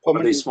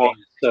 Pulmonary Are they small?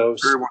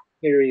 Veins, so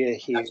area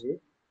here.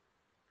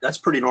 That's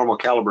pretty normal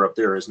caliber up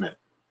there, isn't it?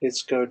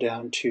 Let's go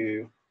down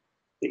to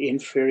the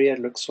inferior.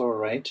 It looks all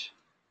right.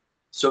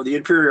 So the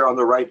inferior on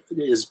the right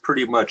is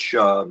pretty much,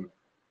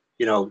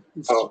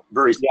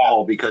 very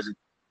small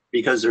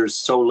because there's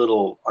so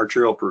little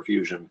arterial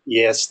perfusion.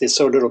 Yes, there's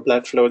so little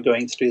blood flow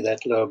going through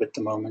that lobe at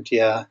the moment.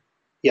 Yeah.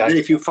 And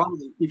if you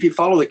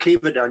follow the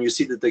cava down, you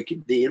see that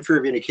the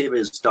inferior vena cava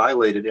is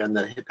dilated and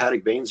the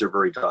hepatic veins are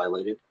very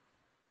dilated.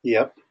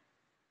 Yep.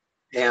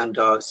 And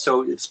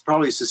so it's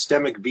probably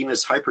systemic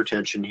venous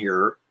hypertension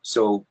here.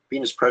 So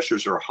venous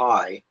pressures are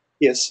high.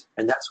 Yes.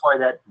 And that's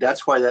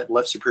why that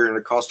left superior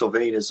intercostal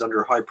vein is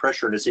under high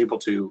pressure and is able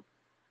to,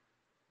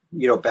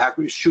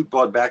 shoot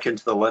blood back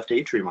into the left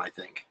atrium, I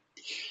think.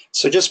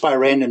 So just by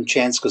random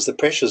chance, because the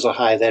pressures are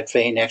high, that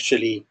vein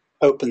actually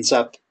opens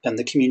up, and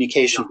the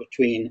communication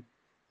between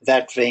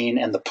that vein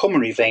and the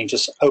pulmonary vein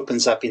just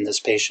opens up in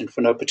this patient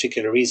for no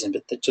particular reason,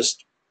 but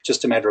just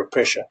a matter of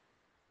pressure.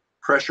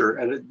 Pressure,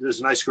 and there's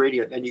a nice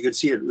gradient, and you could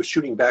see it was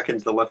shooting back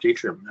into the left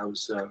atrium.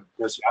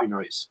 That's pretty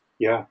nice.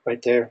 Yeah,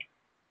 right there.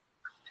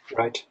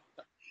 Right.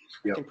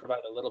 I can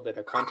provide a little bit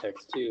of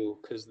context too,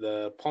 because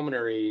the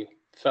pulmonary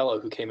fellow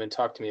who came and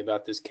talked to me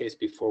about this case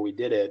before we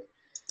did it,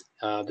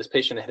 this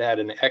patient had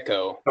an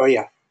echo. Oh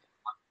yeah.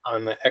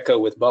 On the echo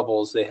with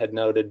bubbles, they had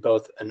noted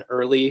both an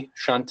early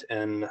shunt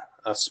and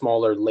a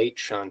smaller late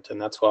shunt,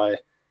 and that's why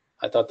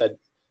I thought that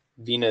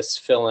venous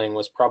filling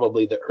was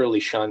probably the early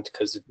shunt,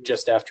 because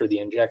just after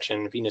the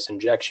venous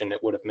injection,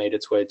 it would have made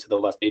its way to the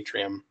left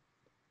atrium.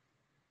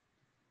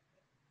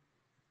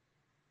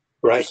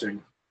 Right.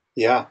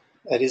 Yeah,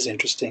 that is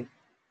interesting.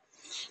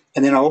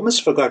 And then I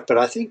almost forgot, but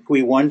I think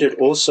we wondered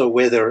also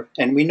whether,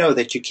 and we know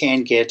that you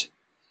can get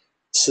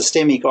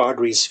systemic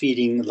arteries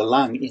feeding the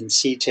lung in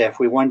CTEPH.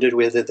 We wondered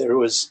whether there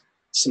was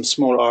some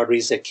small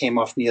arteries that came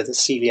off near the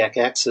celiac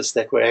axis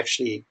that were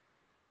actually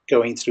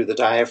going through the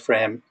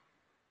diaphragm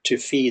to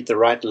feed the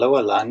right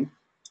lower lung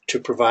to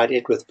provide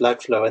it with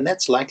blood flow. And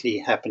that's likely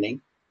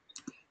happening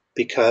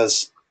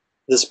because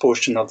this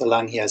portion of the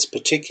lung here is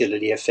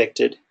particularly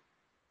affected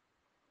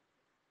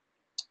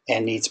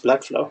and needs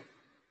blood flow.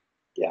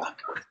 Yeah.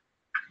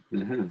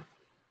 Mm-hmm.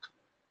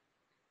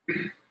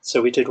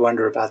 So we did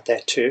wonder about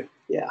that too.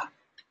 Yeah.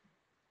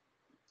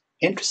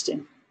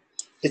 Interesting.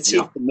 Let's see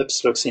if the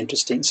MIPS looks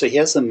interesting. So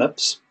here's the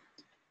MIPS.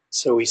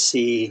 So we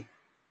see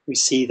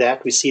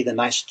that. We see the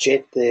nice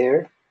jet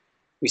there.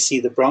 We see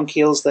the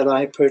bronchioles that are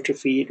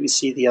hypertrophied. We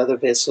see the other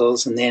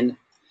vessels. And then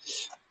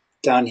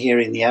down here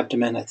in the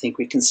abdomen, I think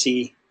we can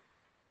see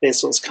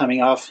vessels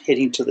coming off,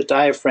 heading to the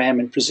diaphragm,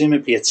 and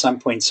presumably at some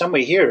point,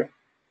 somewhere here,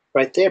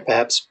 right there,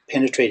 perhaps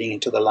penetrating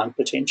into the lung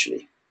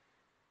potentially.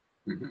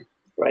 Mm-hmm.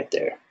 Right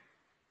there.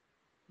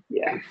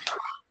 Yeah.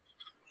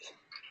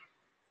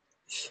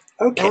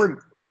 Okay.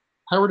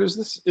 Howard,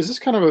 is this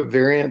kind of a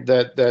variant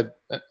that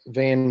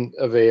vein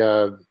of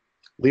a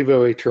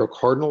levoatrial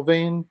cardinal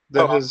vein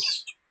that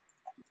has?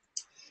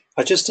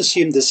 I just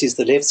assumed this is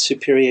the left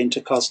superior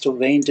intercostal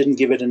vein. Didn't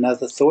give it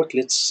another thought.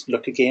 Let's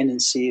look again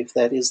and see if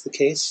that is the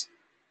case.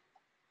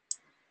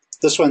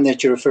 This one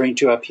that you're referring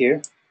to up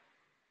here.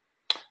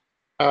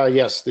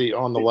 Yes,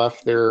 on the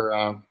left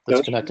there,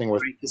 that's connecting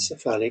with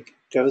brachiocephalic,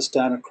 goes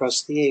down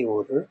across the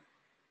aorta.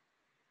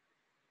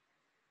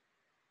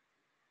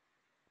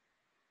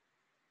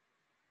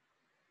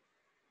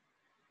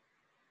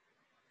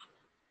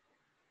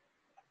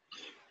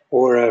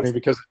 Or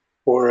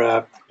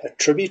a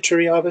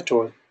tributary of it,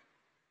 or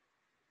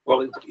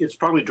well, it's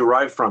probably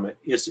derived from it.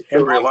 It's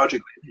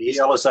embryologically, the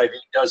LSIV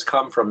does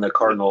come from the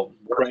cardinal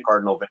vein.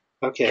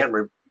 Okay.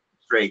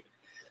 Straight.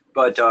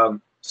 But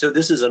so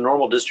this is a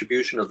normal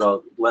distribution of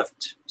the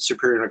left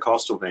superior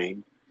intercostal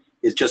vein.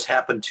 It just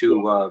happened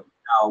to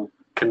now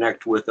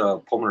connect with a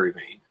pulmonary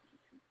vein.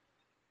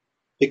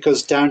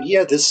 Because down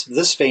here,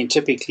 this vein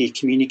typically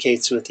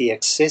communicates with the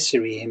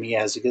accessory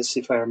hemiazygos,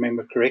 if I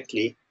remember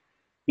correctly.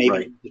 Maybe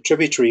Right. the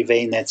tributary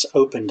vein that's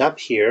opened up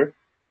here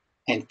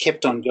and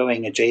kept on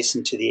going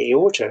adjacent to the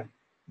aorta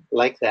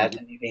like that,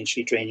 and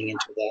eventually draining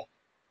into the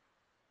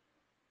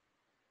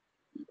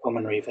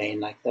pulmonary vein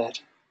like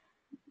that.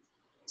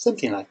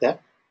 Something like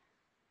that.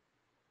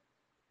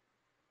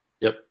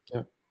 Yep.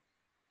 Yep.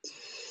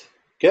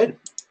 Good.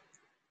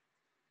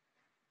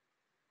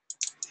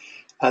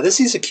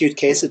 This is a cute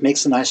case. It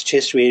makes a nice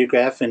chest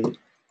radiograph, and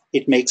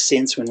it makes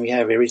sense when we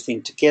have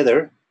everything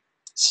together.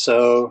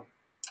 So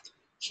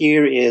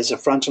here is a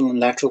frontal and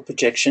lateral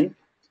projection.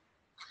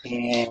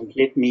 And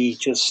let me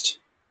just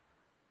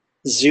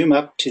zoom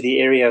up to the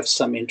area of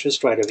some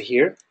interest right over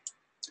here.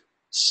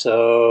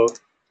 So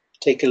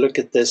take a look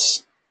at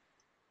this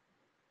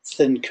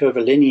thin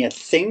curvilinear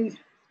thing,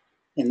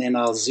 and then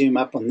I'll zoom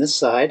up on this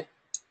side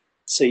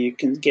so you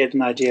can get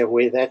an idea of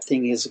where that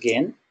thing is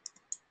again.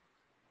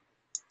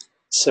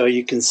 So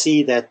you can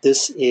see that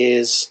this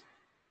is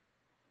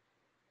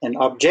an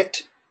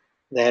object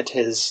that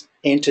has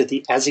entered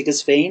the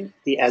azygos vein,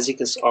 the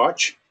azygos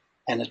arch.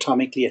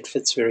 Anatomically, it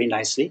fits very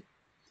nicely.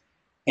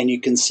 And you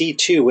can see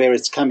too where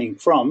it's coming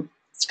from.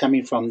 It's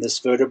coming from this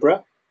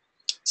vertebra.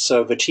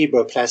 So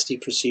vertebroplasty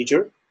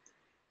procedure.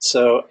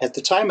 So at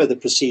the time of the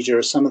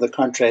procedure, some of the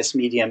contrast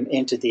medium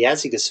entered the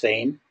azygos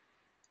vein.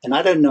 And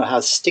I don't know how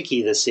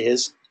sticky this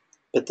is,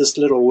 but this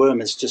little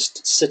worm is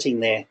just sitting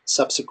there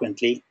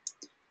subsequently,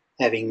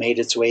 having made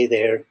its way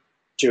there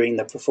during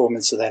the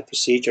performance of that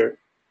procedure.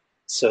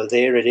 So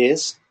there it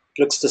is.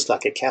 It looks just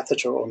like a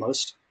catheter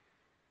almost.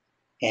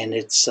 And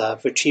it's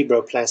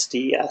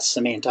vertebroplasty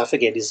cement. I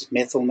forget, is it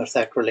methyl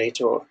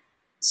methacrylate or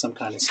some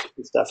kind of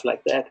stuff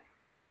like that?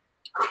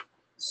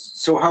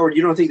 So Howard,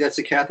 you don't think that's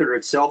the catheter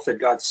itself that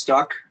got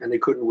stuck and they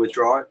couldn't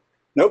withdraw it?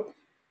 Nope.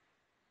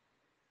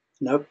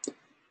 Nope.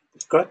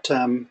 I've got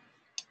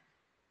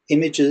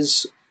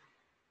images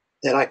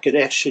that I could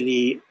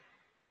actually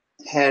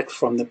had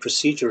from the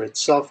procedure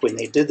itself when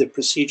they did the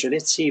procedure.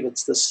 Let's see if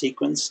it's this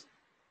sequence.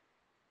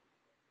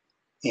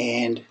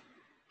 And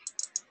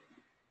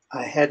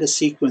I had a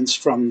sequence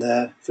from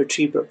the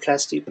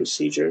vertebroplasty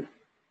procedure,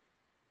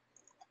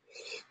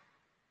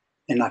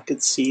 and I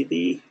could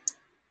see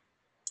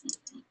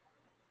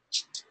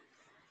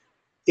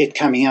it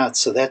coming out.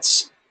 So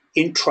that's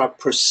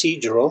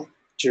intra-procedural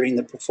during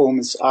the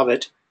performance of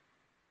it.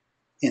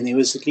 And there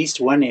was at least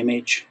one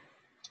image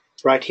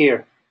right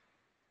here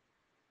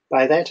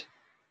by that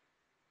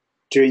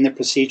during the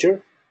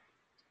procedure,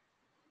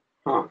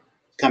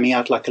 coming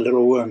out like a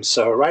little worm.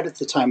 So right at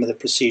the time of the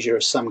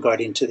procedure, some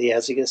got into the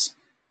azygos.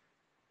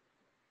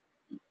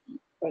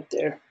 Right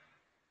there.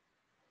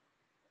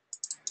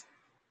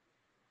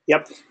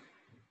 Yep.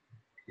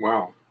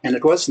 Wow. And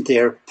it wasn't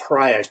there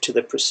prior to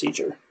the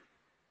procedure,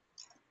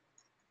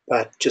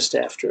 but just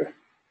after,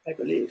 I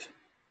believe.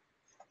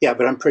 Yeah,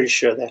 but I'm pretty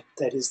sure that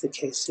that is the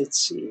case. Let's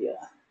see.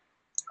 Yeah.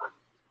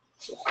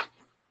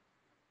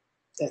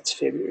 That's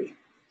February.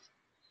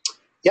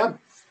 Yeah.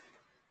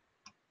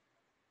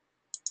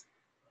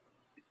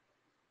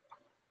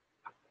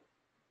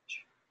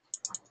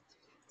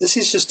 This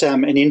is just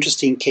an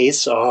interesting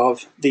case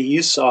of the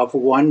use of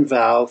one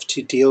valve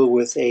to deal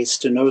with a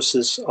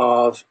stenosis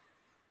of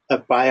a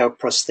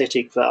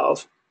bioprosthetic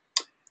valve.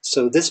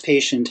 So this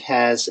patient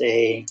has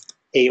a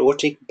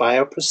aortic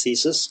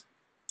bioprosthesis.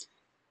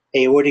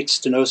 Aortic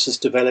stenosis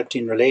developed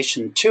in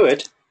relation to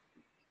it,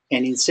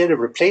 and instead of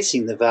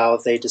replacing the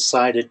valve, they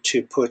decided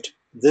to put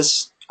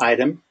this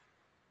item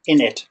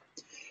in it.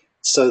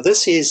 So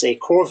this is a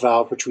core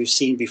valve, which we've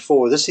seen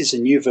before. This is a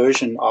new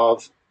version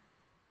of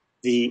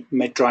the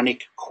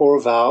Medtronic core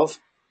valve.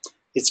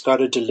 It's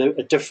got a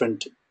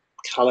different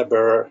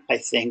caliber, I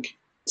think.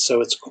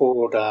 So it's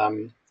called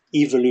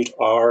Evolute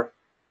R,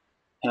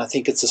 and I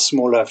think it's a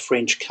smaller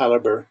French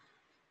caliber.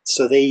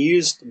 So they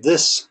used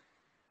this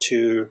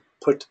to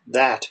put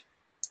that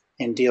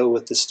and deal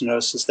with the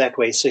stenosis that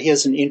way. So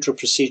here's an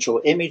intraprocedural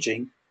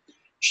imaging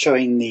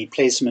showing the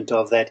placement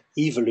of that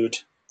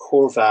Evolute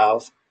core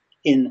valve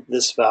in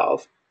this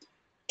valve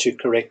to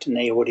correct an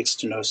aortic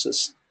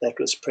stenosis that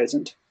was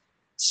present.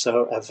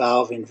 So a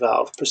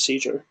valve-in-valve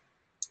procedure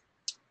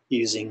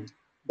using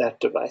that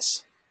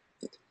device.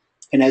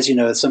 And as you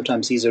know,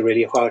 sometimes these are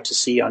really hard to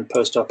see on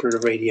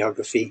post-operative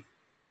radiography,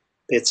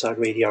 bedside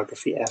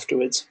radiography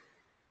afterwards.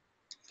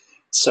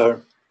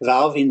 So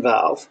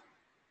valve-in-valve.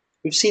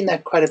 We've seen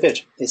that quite a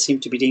bit. They seem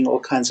to be doing all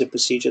kinds of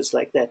procedures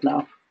like that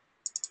now.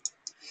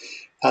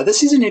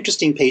 This is an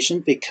interesting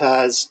patient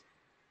because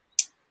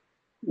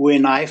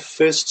when I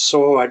first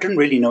saw, I didn't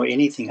really know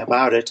anything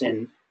about it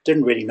and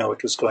didn't really know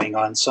what was going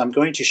on. So I'm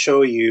going to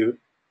show you,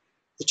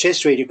 the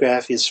chest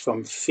radiograph is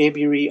from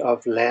February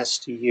of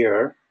last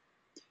year,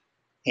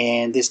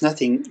 and there's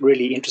nothing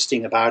really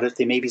interesting about it.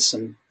 There may be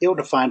some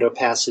ill-defined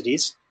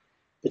opacities,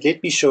 but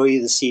let me show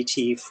you the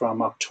CT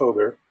from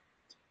October.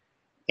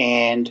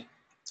 And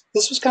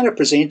this was kind of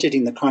presented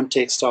in the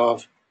context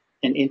of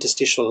an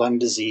interstitial lung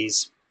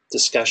disease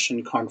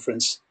discussion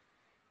conference.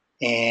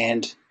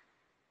 And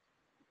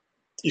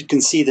you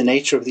can see the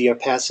nature of the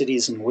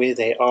opacities and where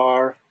they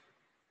are.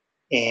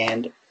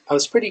 And I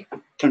was pretty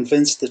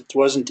convinced that it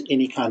wasn't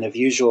any kind of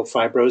usual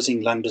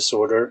fibrosing lung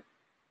disorder.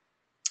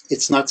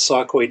 It's not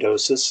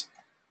sarcoidosis.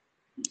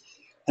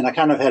 And I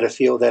kind of had a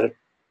feel that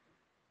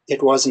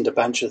it wasn't a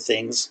bunch of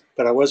things,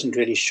 but I wasn't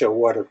really sure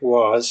what it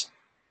was.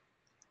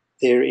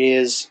 There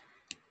is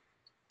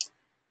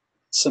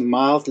some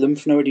mild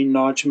lymph node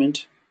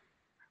enlargement,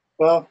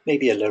 well,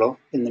 maybe a little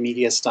in the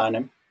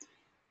mediastinum,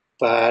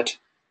 but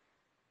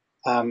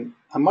I'm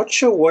not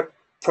sure what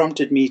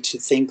prompted me to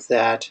think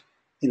that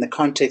in the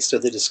context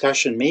of the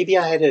discussion, maybe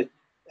I had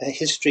a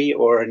history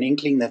or an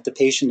inkling that the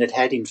patient had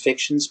had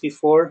infections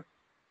before,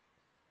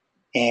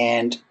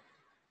 and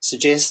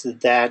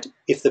suggested that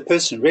if the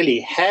person really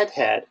had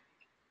had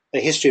a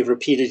history of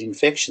repeated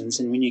infections,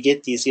 and when you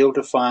get these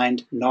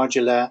ill-defined,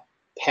 nodular,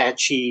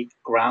 patchy,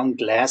 ground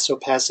glass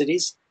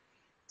opacities,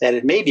 that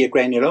it may be a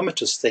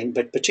granulomatous thing,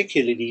 but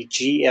particularly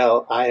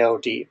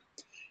GL-ILD.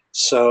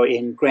 So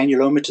in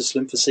granulomatous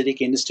lymphocytic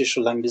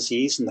interstitial lung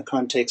disease, in the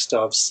context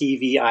of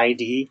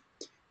CVID,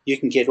 you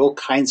can get all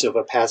kinds of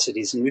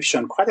opacities, and we've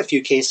shown quite a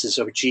few cases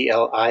of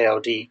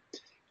GL-ILD.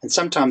 And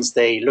sometimes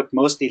they look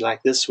mostly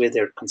like this, where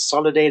they're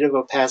consolidative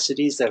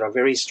opacities that are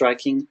very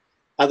striking.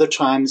 Other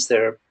times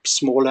they're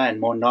smaller and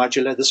more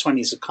nodular. This one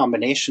is a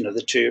combination of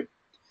the two.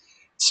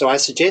 So I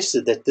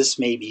suggested that this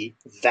may be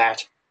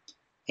that,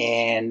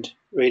 and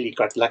really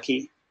got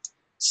lucky.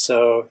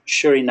 So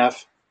sure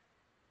enough,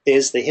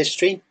 there's the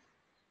history.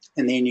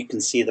 And then you can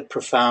see the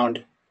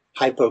profound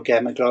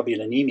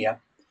hypogammaglobulinemia.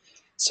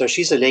 So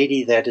she's a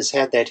lady that has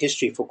had that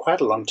history for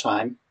quite a long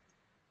time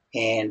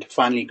and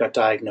finally got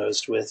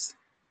diagnosed with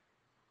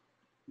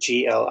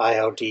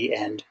GL-ILD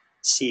and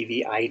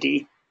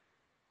CVID,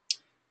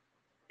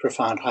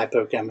 profound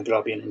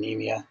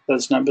hypogammaglobulinemia.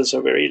 Those numbers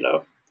are very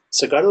low.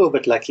 So got a little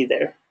bit lucky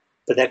there,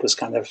 but that was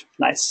kind of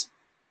nice.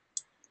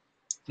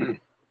 I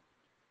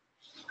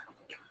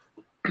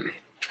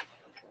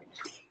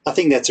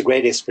think that's a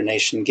great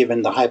explanation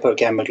given the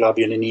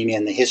hypogammaglobulinemia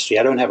and the history.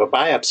 I don't have a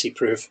biopsy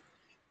proof,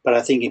 but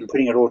I think in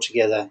putting it all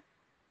together,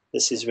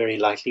 this is very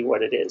likely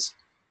what it is.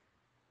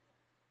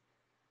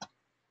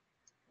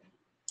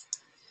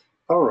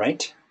 All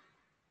right.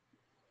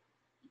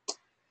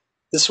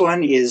 This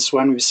one is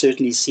one we've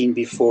certainly seen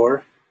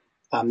before.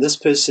 This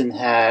person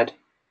had,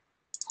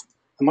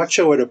 I'm not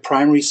sure what her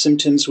primary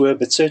symptoms were,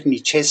 but certainly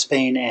chest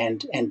pain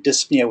and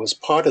dyspnea was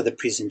part of the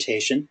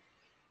presentation.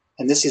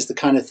 And this is the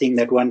kind of thing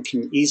that one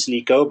can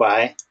easily go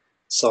by.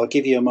 So I'll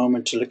give you a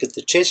moment to look at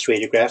the chest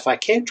radiograph. I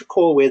can't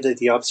recall whether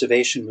the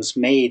observation was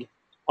made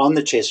on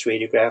the chest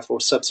radiograph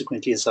or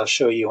subsequently, as I'll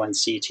show you on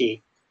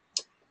CT.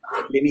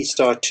 Let me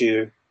start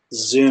to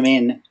zoom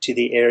in to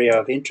the area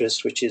of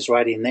interest, which is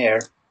right in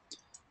there.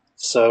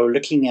 So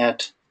looking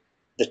at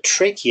the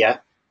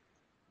trachea,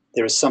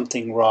 there is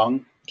something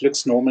wrong. It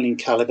looks normal in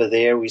caliber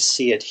there. We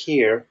see it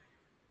here.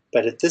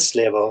 But at this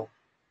level,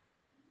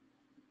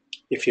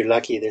 if you're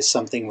lucky, there's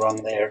something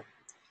wrong there.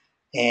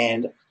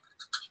 And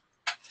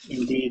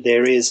indeed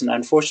there is, and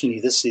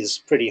unfortunately this is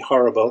pretty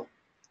horrible.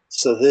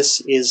 So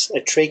this is a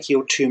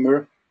tracheal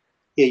tumor.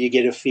 Here you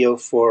get a feel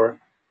for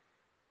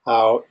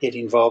how it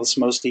involves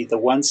mostly the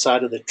one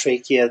side of the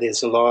trachea.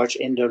 There's a large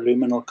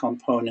endoluminal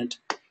component.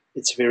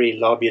 It's very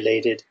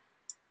lobulated.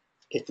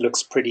 It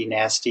looks pretty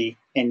nasty.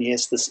 And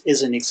yes, this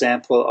is an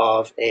example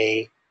of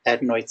a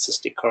adenoid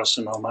cystic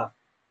carcinoma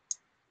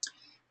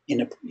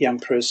in a young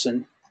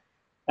person,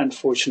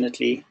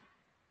 unfortunately.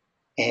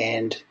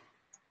 And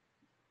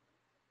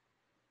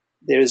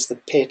there's the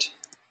PET,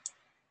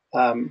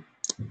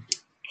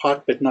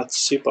 hot but not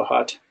super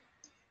hot.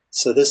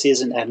 So this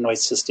is an adenoid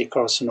cystic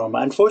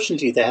carcinoma.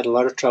 Unfortunately, they had a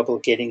lot of trouble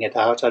getting it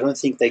out. I don't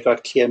think they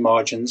got clear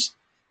margins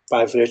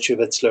by virtue of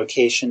its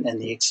location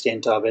and the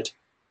extent of it.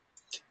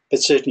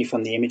 But certainly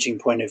from the imaging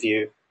point of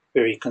view,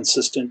 very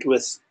consistent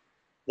with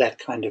that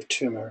kind of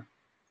tumor.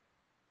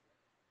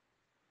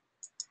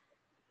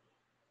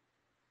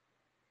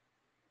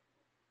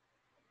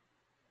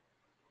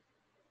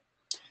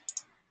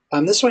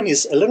 This one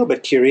is a little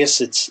bit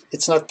curious.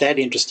 It's not that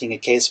interesting a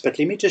case, but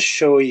let me just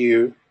show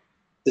you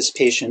this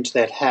patient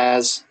that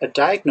has a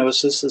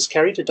diagnosis, has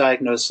carried a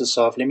diagnosis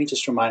of, let me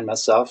just remind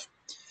myself,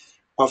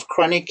 of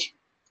chronic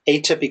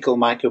atypical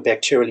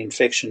mycobacterial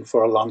infection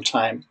for a long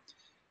time.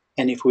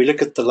 And if we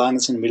look at the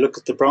lungs and we look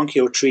at the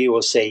bronchial tree,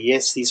 we'll say,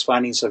 yes, these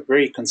findings are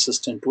very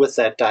consistent with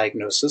that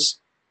diagnosis.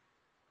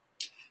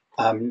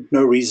 No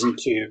reason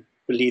to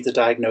believe the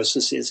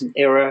diagnosis is an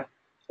error.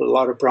 A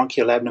lot of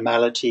bronchial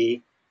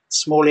abnormality,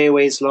 small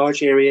airways,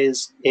 large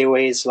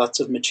airways, lots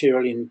of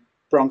material in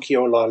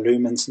bronchiolar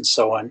lumens and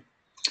so on.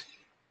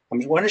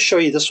 I want to show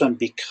you this one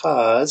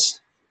because,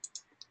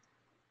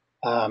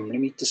 let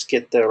me just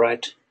get the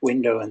right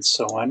window and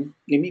so on.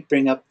 Let me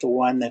bring up the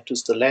one that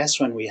was the last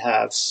one we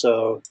have.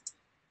 So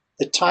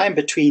the time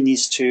between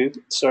these two,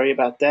 sorry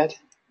about that,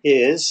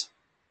 is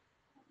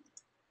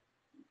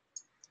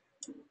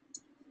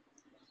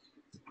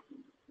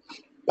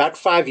about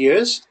 5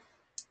 years.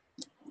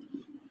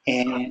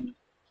 And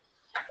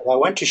what I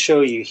want to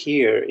show you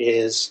here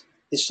is,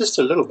 it's just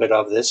a little bit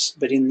of this,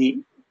 but in the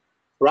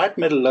right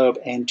middle lobe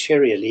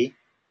anteriorly,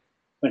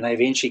 when I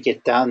eventually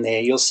get down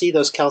there, you'll see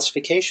those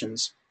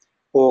calcifications,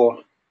 or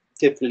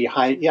typically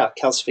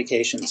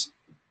calcifications.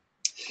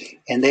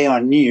 And they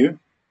are new.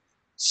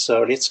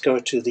 So let's go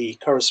to the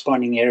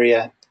corresponding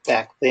area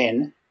back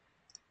then,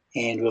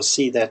 and we'll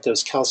see that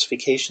those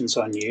calcifications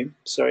are new.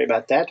 Sorry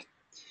about that.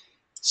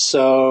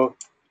 So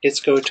let's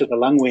go to the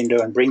lung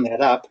window and bring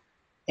that up,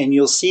 and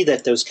you'll see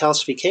that those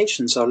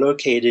calcifications are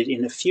located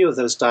in a few of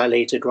those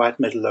dilated right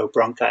middle lobe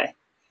bronchi.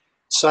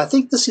 So I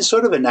think this is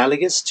sort of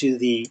analogous to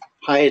the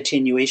high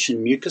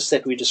attenuation mucus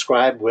that we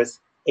described with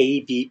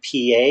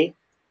ABPA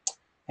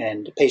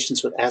and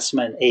patients with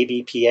asthma and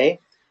ABPA.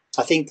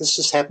 I think this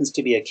just happens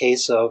to be a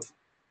case of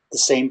the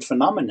same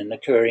phenomenon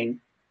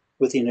occurring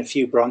within a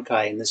few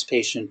bronchi in this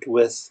patient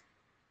with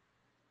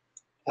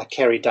a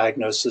carried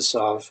diagnosis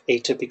of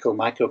atypical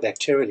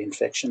mycobacterial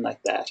infection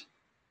like that.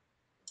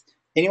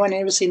 Anyone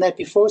ever seen that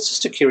before? It's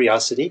just a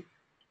curiosity.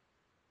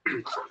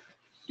 Do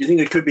you think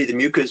it could be the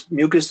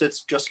mucus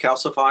that's just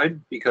calcified?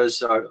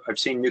 Because I've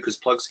seen mucus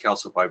plugs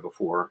calcify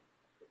before.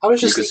 I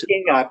was just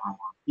thinking,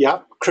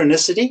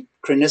 chronicity.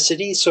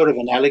 Chronicity, sort of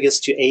analogous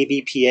to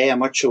ABPA. I'm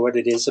not sure what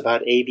it is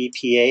about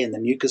ABPA and the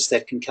mucus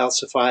that can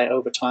calcify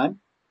over time.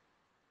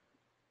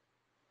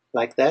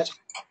 Like that.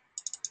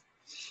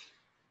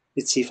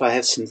 Let's see if I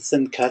have some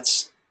thin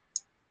cuts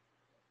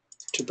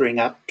to bring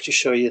up to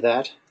show you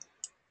that.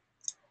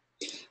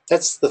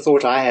 That's the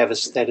thought I have,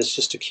 is that it's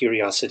just a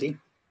curiosity.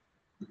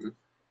 Mm-hmm.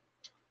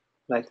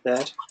 Like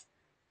that.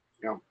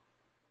 Yeah.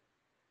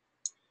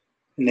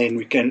 And then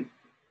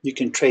you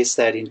can trace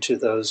that into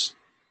those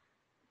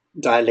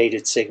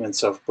dilated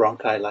segments of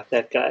bronchi, like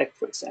that guy,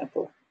 for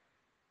example.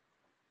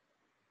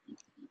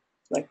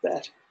 Like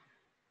that.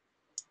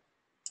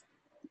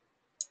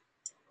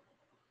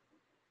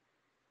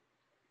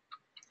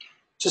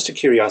 Just a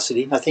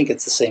curiosity. I think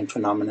it's the same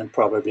phenomenon,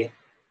 probably.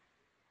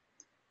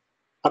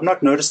 I've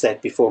not noticed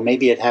that before.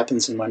 Maybe it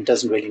happens and one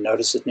doesn't really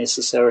notice it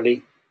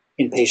necessarily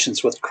in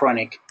patients with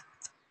chronic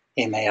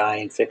MAI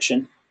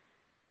infection.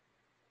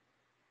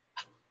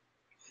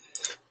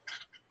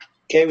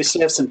 Okay, we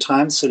still have some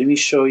time, so let me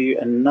show you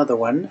another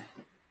one.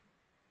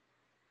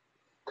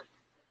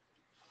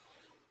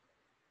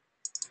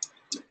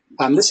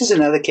 This is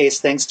another case,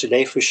 thanks to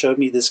Leif, who showed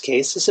me this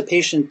case. This is a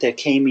patient that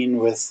came in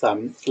with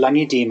lung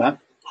edema,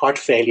 heart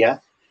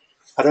failure.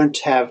 I don't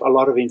have a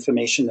lot of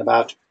information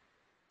about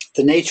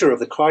the nature of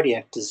the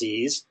cardiac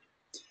disease,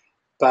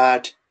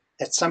 but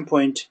at some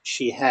point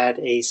she had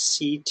a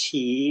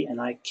CT,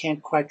 and I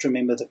can't quite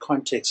remember the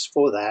context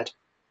for that.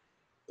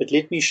 But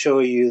let me show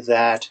you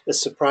that, a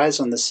surprise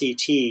on the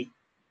CT,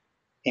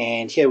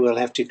 and here we'll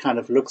have to kind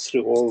of look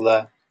through all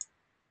the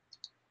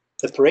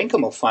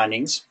parenchymal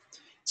findings.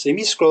 So let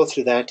me scroll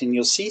through that, and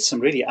you'll see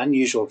some really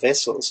unusual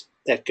vessels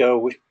that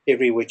go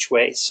every which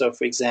way. So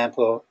for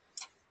example,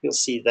 you'll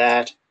see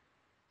that,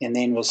 and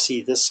then we'll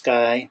see this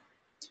guy.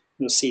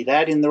 You'll see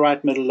that in the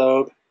right middle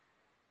lobe.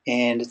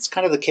 And it's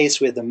kind of the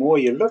case where the more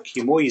you look,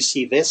 the more you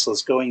see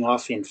vessels going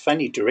off in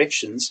funny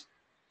directions.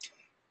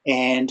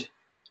 And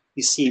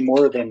you see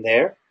more of them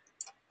there.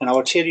 And I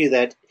will tell you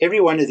that every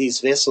one of these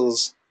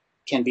vessels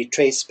can be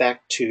traced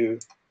back to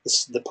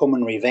the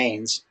pulmonary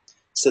veins.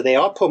 So they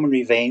are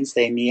pulmonary veins.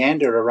 They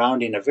meander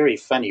around in a very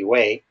funny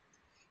way.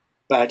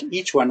 But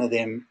each one of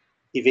them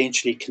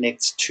eventually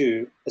connects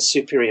to a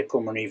superior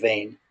pulmonary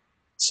vein.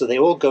 So they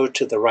all go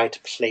to the right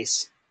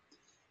place.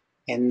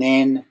 And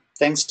then,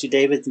 thanks to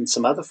David and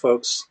some other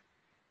folks,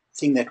 the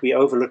thing that we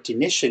overlooked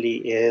initially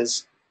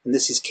is, and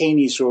this is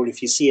Kaney's rule,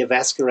 if you see a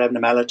vascular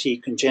abnormality,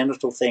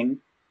 congenital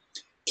thing,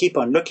 keep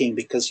on looking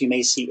because you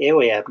may see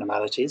airway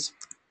abnormalities.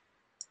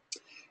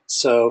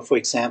 So, for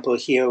example,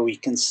 here we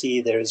can see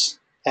there's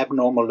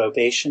abnormal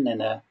lobation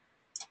and a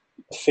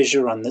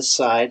fissure on this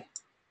side.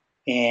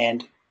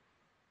 And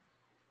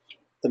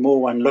the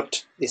more one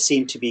looked, there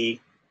seemed to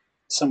be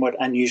somewhat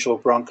unusual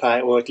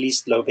bronchi, or at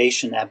least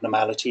lobation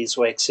abnormalities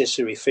or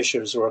accessory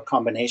fissures or a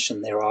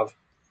combination thereof.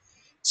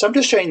 So I'm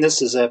just showing this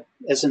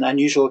as an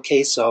unusual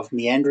case of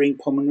meandering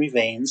pulmonary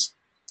veins,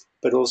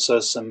 but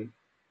also some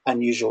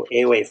unusual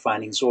airway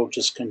findings, all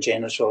just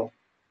congenital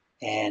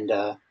and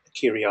a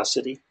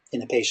curiosity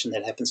in a patient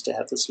that happens to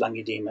have this lung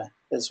edema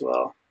as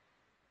well.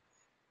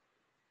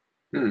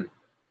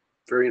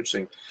 Very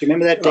interesting. Do you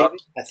remember that, David?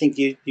 I think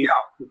you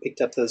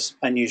picked up those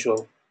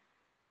unusual.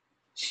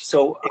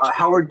 So,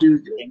 Howard,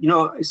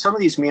 some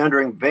of these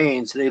meandering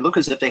veins, they look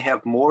as if they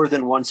have more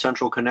than one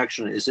central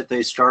connection, as if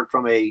they start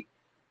from a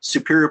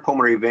superior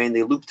pulmonary vein,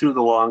 they loop through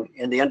the lung,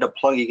 and they end up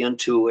plugging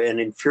into an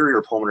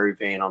inferior pulmonary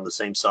vein on the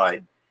same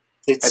side.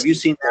 Have you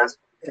seen that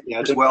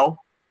as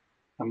well?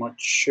 I'm not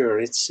sure.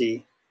 Let's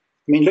see.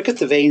 I mean, look at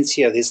the veins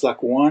here. There's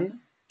like 1,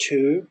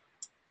 2,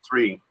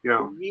 3,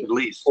 at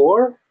least.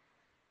 4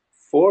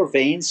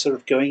 veins sort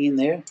of going in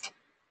there.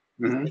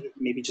 Mm-hmm.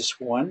 Maybe just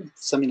 1,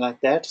 something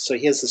like that. So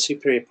here's the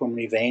superior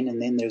pulmonary vein,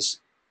 and then there's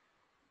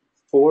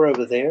 4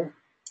 over there.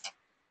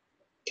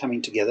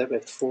 coming together,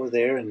 but 4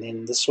 there, and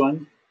then this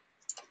one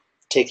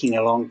taking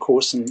a long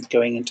course and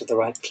going into the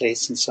right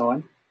place and so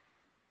on.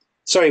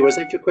 Sorry, was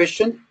that your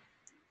question?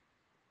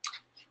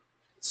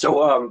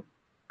 So,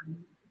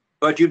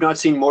 but you've not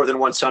seen more than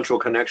one central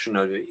connection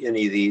of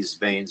any of these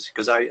veins?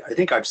 Because I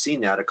think I've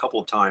seen that a couple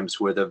of times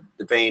where the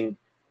vein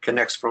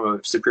connects from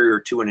a superior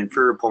to an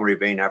inferior pulmonary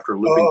vein after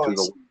looping through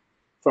the...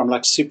 From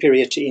like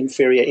superior to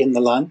inferior in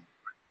the lung?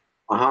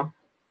 Uh-huh.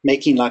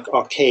 Making like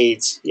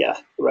arcades. Yeah,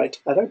 right.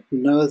 I don't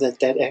know that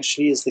that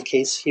actually is the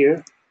case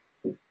here.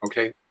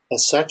 Okay.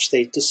 As such,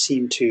 they just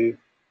seem to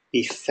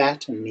be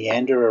fat and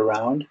meander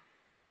around.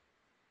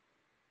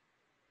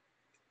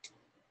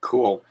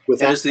 Cool.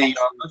 And is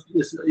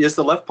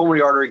the left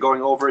pulmonary artery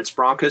going over its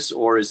bronchus,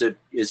 or is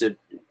it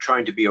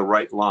trying to be a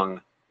right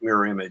lung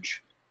mirror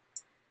image?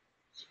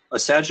 A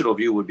sagittal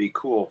view would be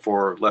cool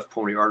for left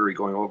pulmonary artery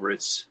going over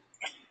its...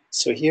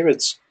 So here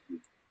it's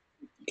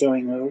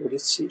going over.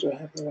 Let's see, do I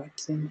have the right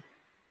thing?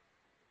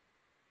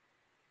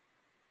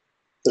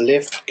 The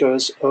left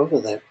goes over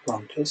that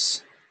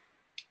bronchus.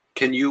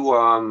 Can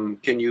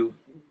you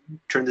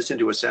turn this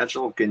into a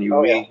sagittal? Can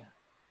you Yeah.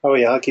 Oh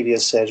yeah, I'll give you a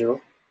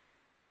sagittal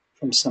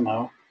from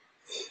somehow.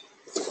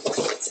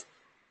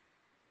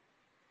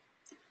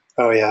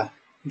 Oh yeah,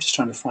 I'm just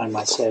trying to find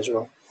my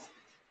sagittal.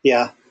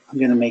 Yeah,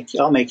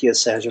 I'll make you a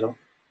sagittal.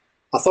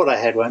 I thought I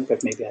had one,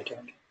 but maybe I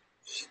don't.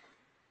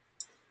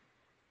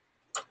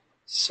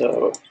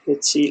 So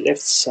let's see, left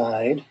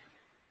side,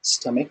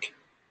 stomach,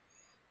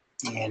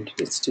 and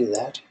let's do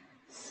that.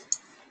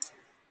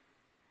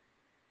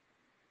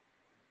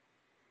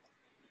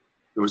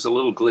 There was a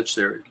little glitch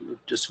there,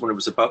 just when it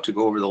was about to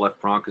go over the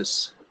left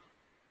bronchus.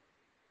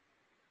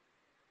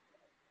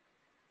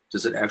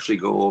 Does it actually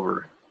go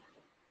over?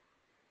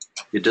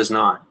 It does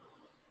not.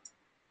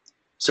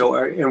 So,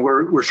 and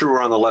we're sure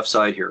we're on the left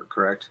side here,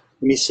 correct?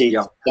 Let me see.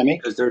 Yeah,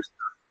 stomach. because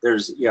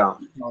there's yeah,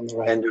 On the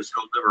right. and there's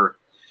no liver.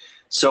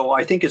 So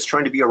I think it's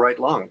trying to be a right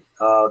lung.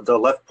 The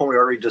left pulmonary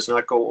artery does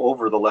not go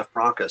over the left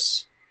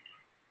bronchus.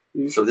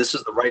 So this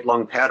is the right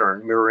lung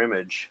pattern, mirror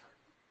image.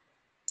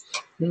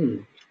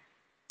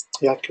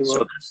 Yeah,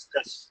 so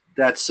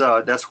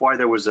that's why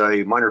there was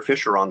a minor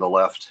fissure on the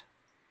left,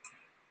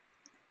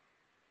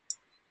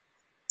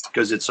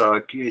 because it's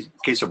a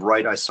case of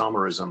right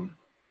isomerism.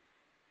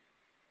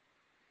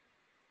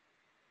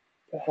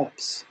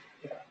 Perhaps.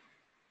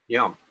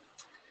 Yeah.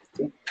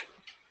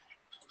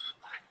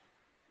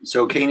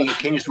 So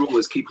Kaney's rule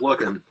is keep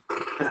looking.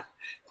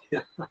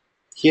 Yeah.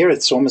 Here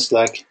it's almost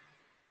like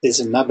there's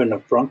a nubbin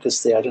of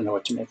bronchus there. I don't know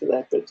what to make of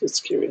that, but it's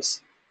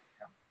curious.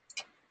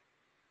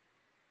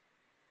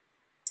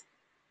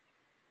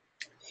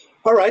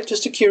 All right,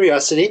 just a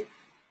curiosity.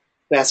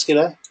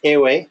 Vascular,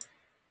 airway.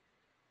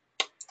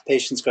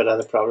 Patient's got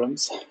other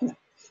problems.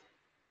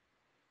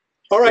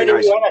 All right, Very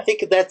nice. everyone, I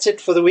think that's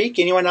it for the week.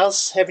 Anyone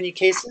else have any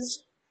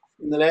cases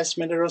in the last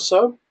minute or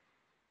so?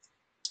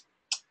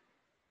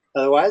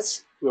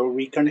 Otherwise, we'll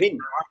reconvene.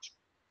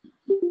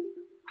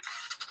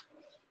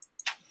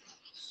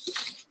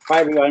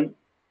 Bye, everyone.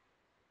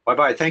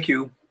 Bye-bye. Thank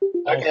you.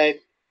 Okay.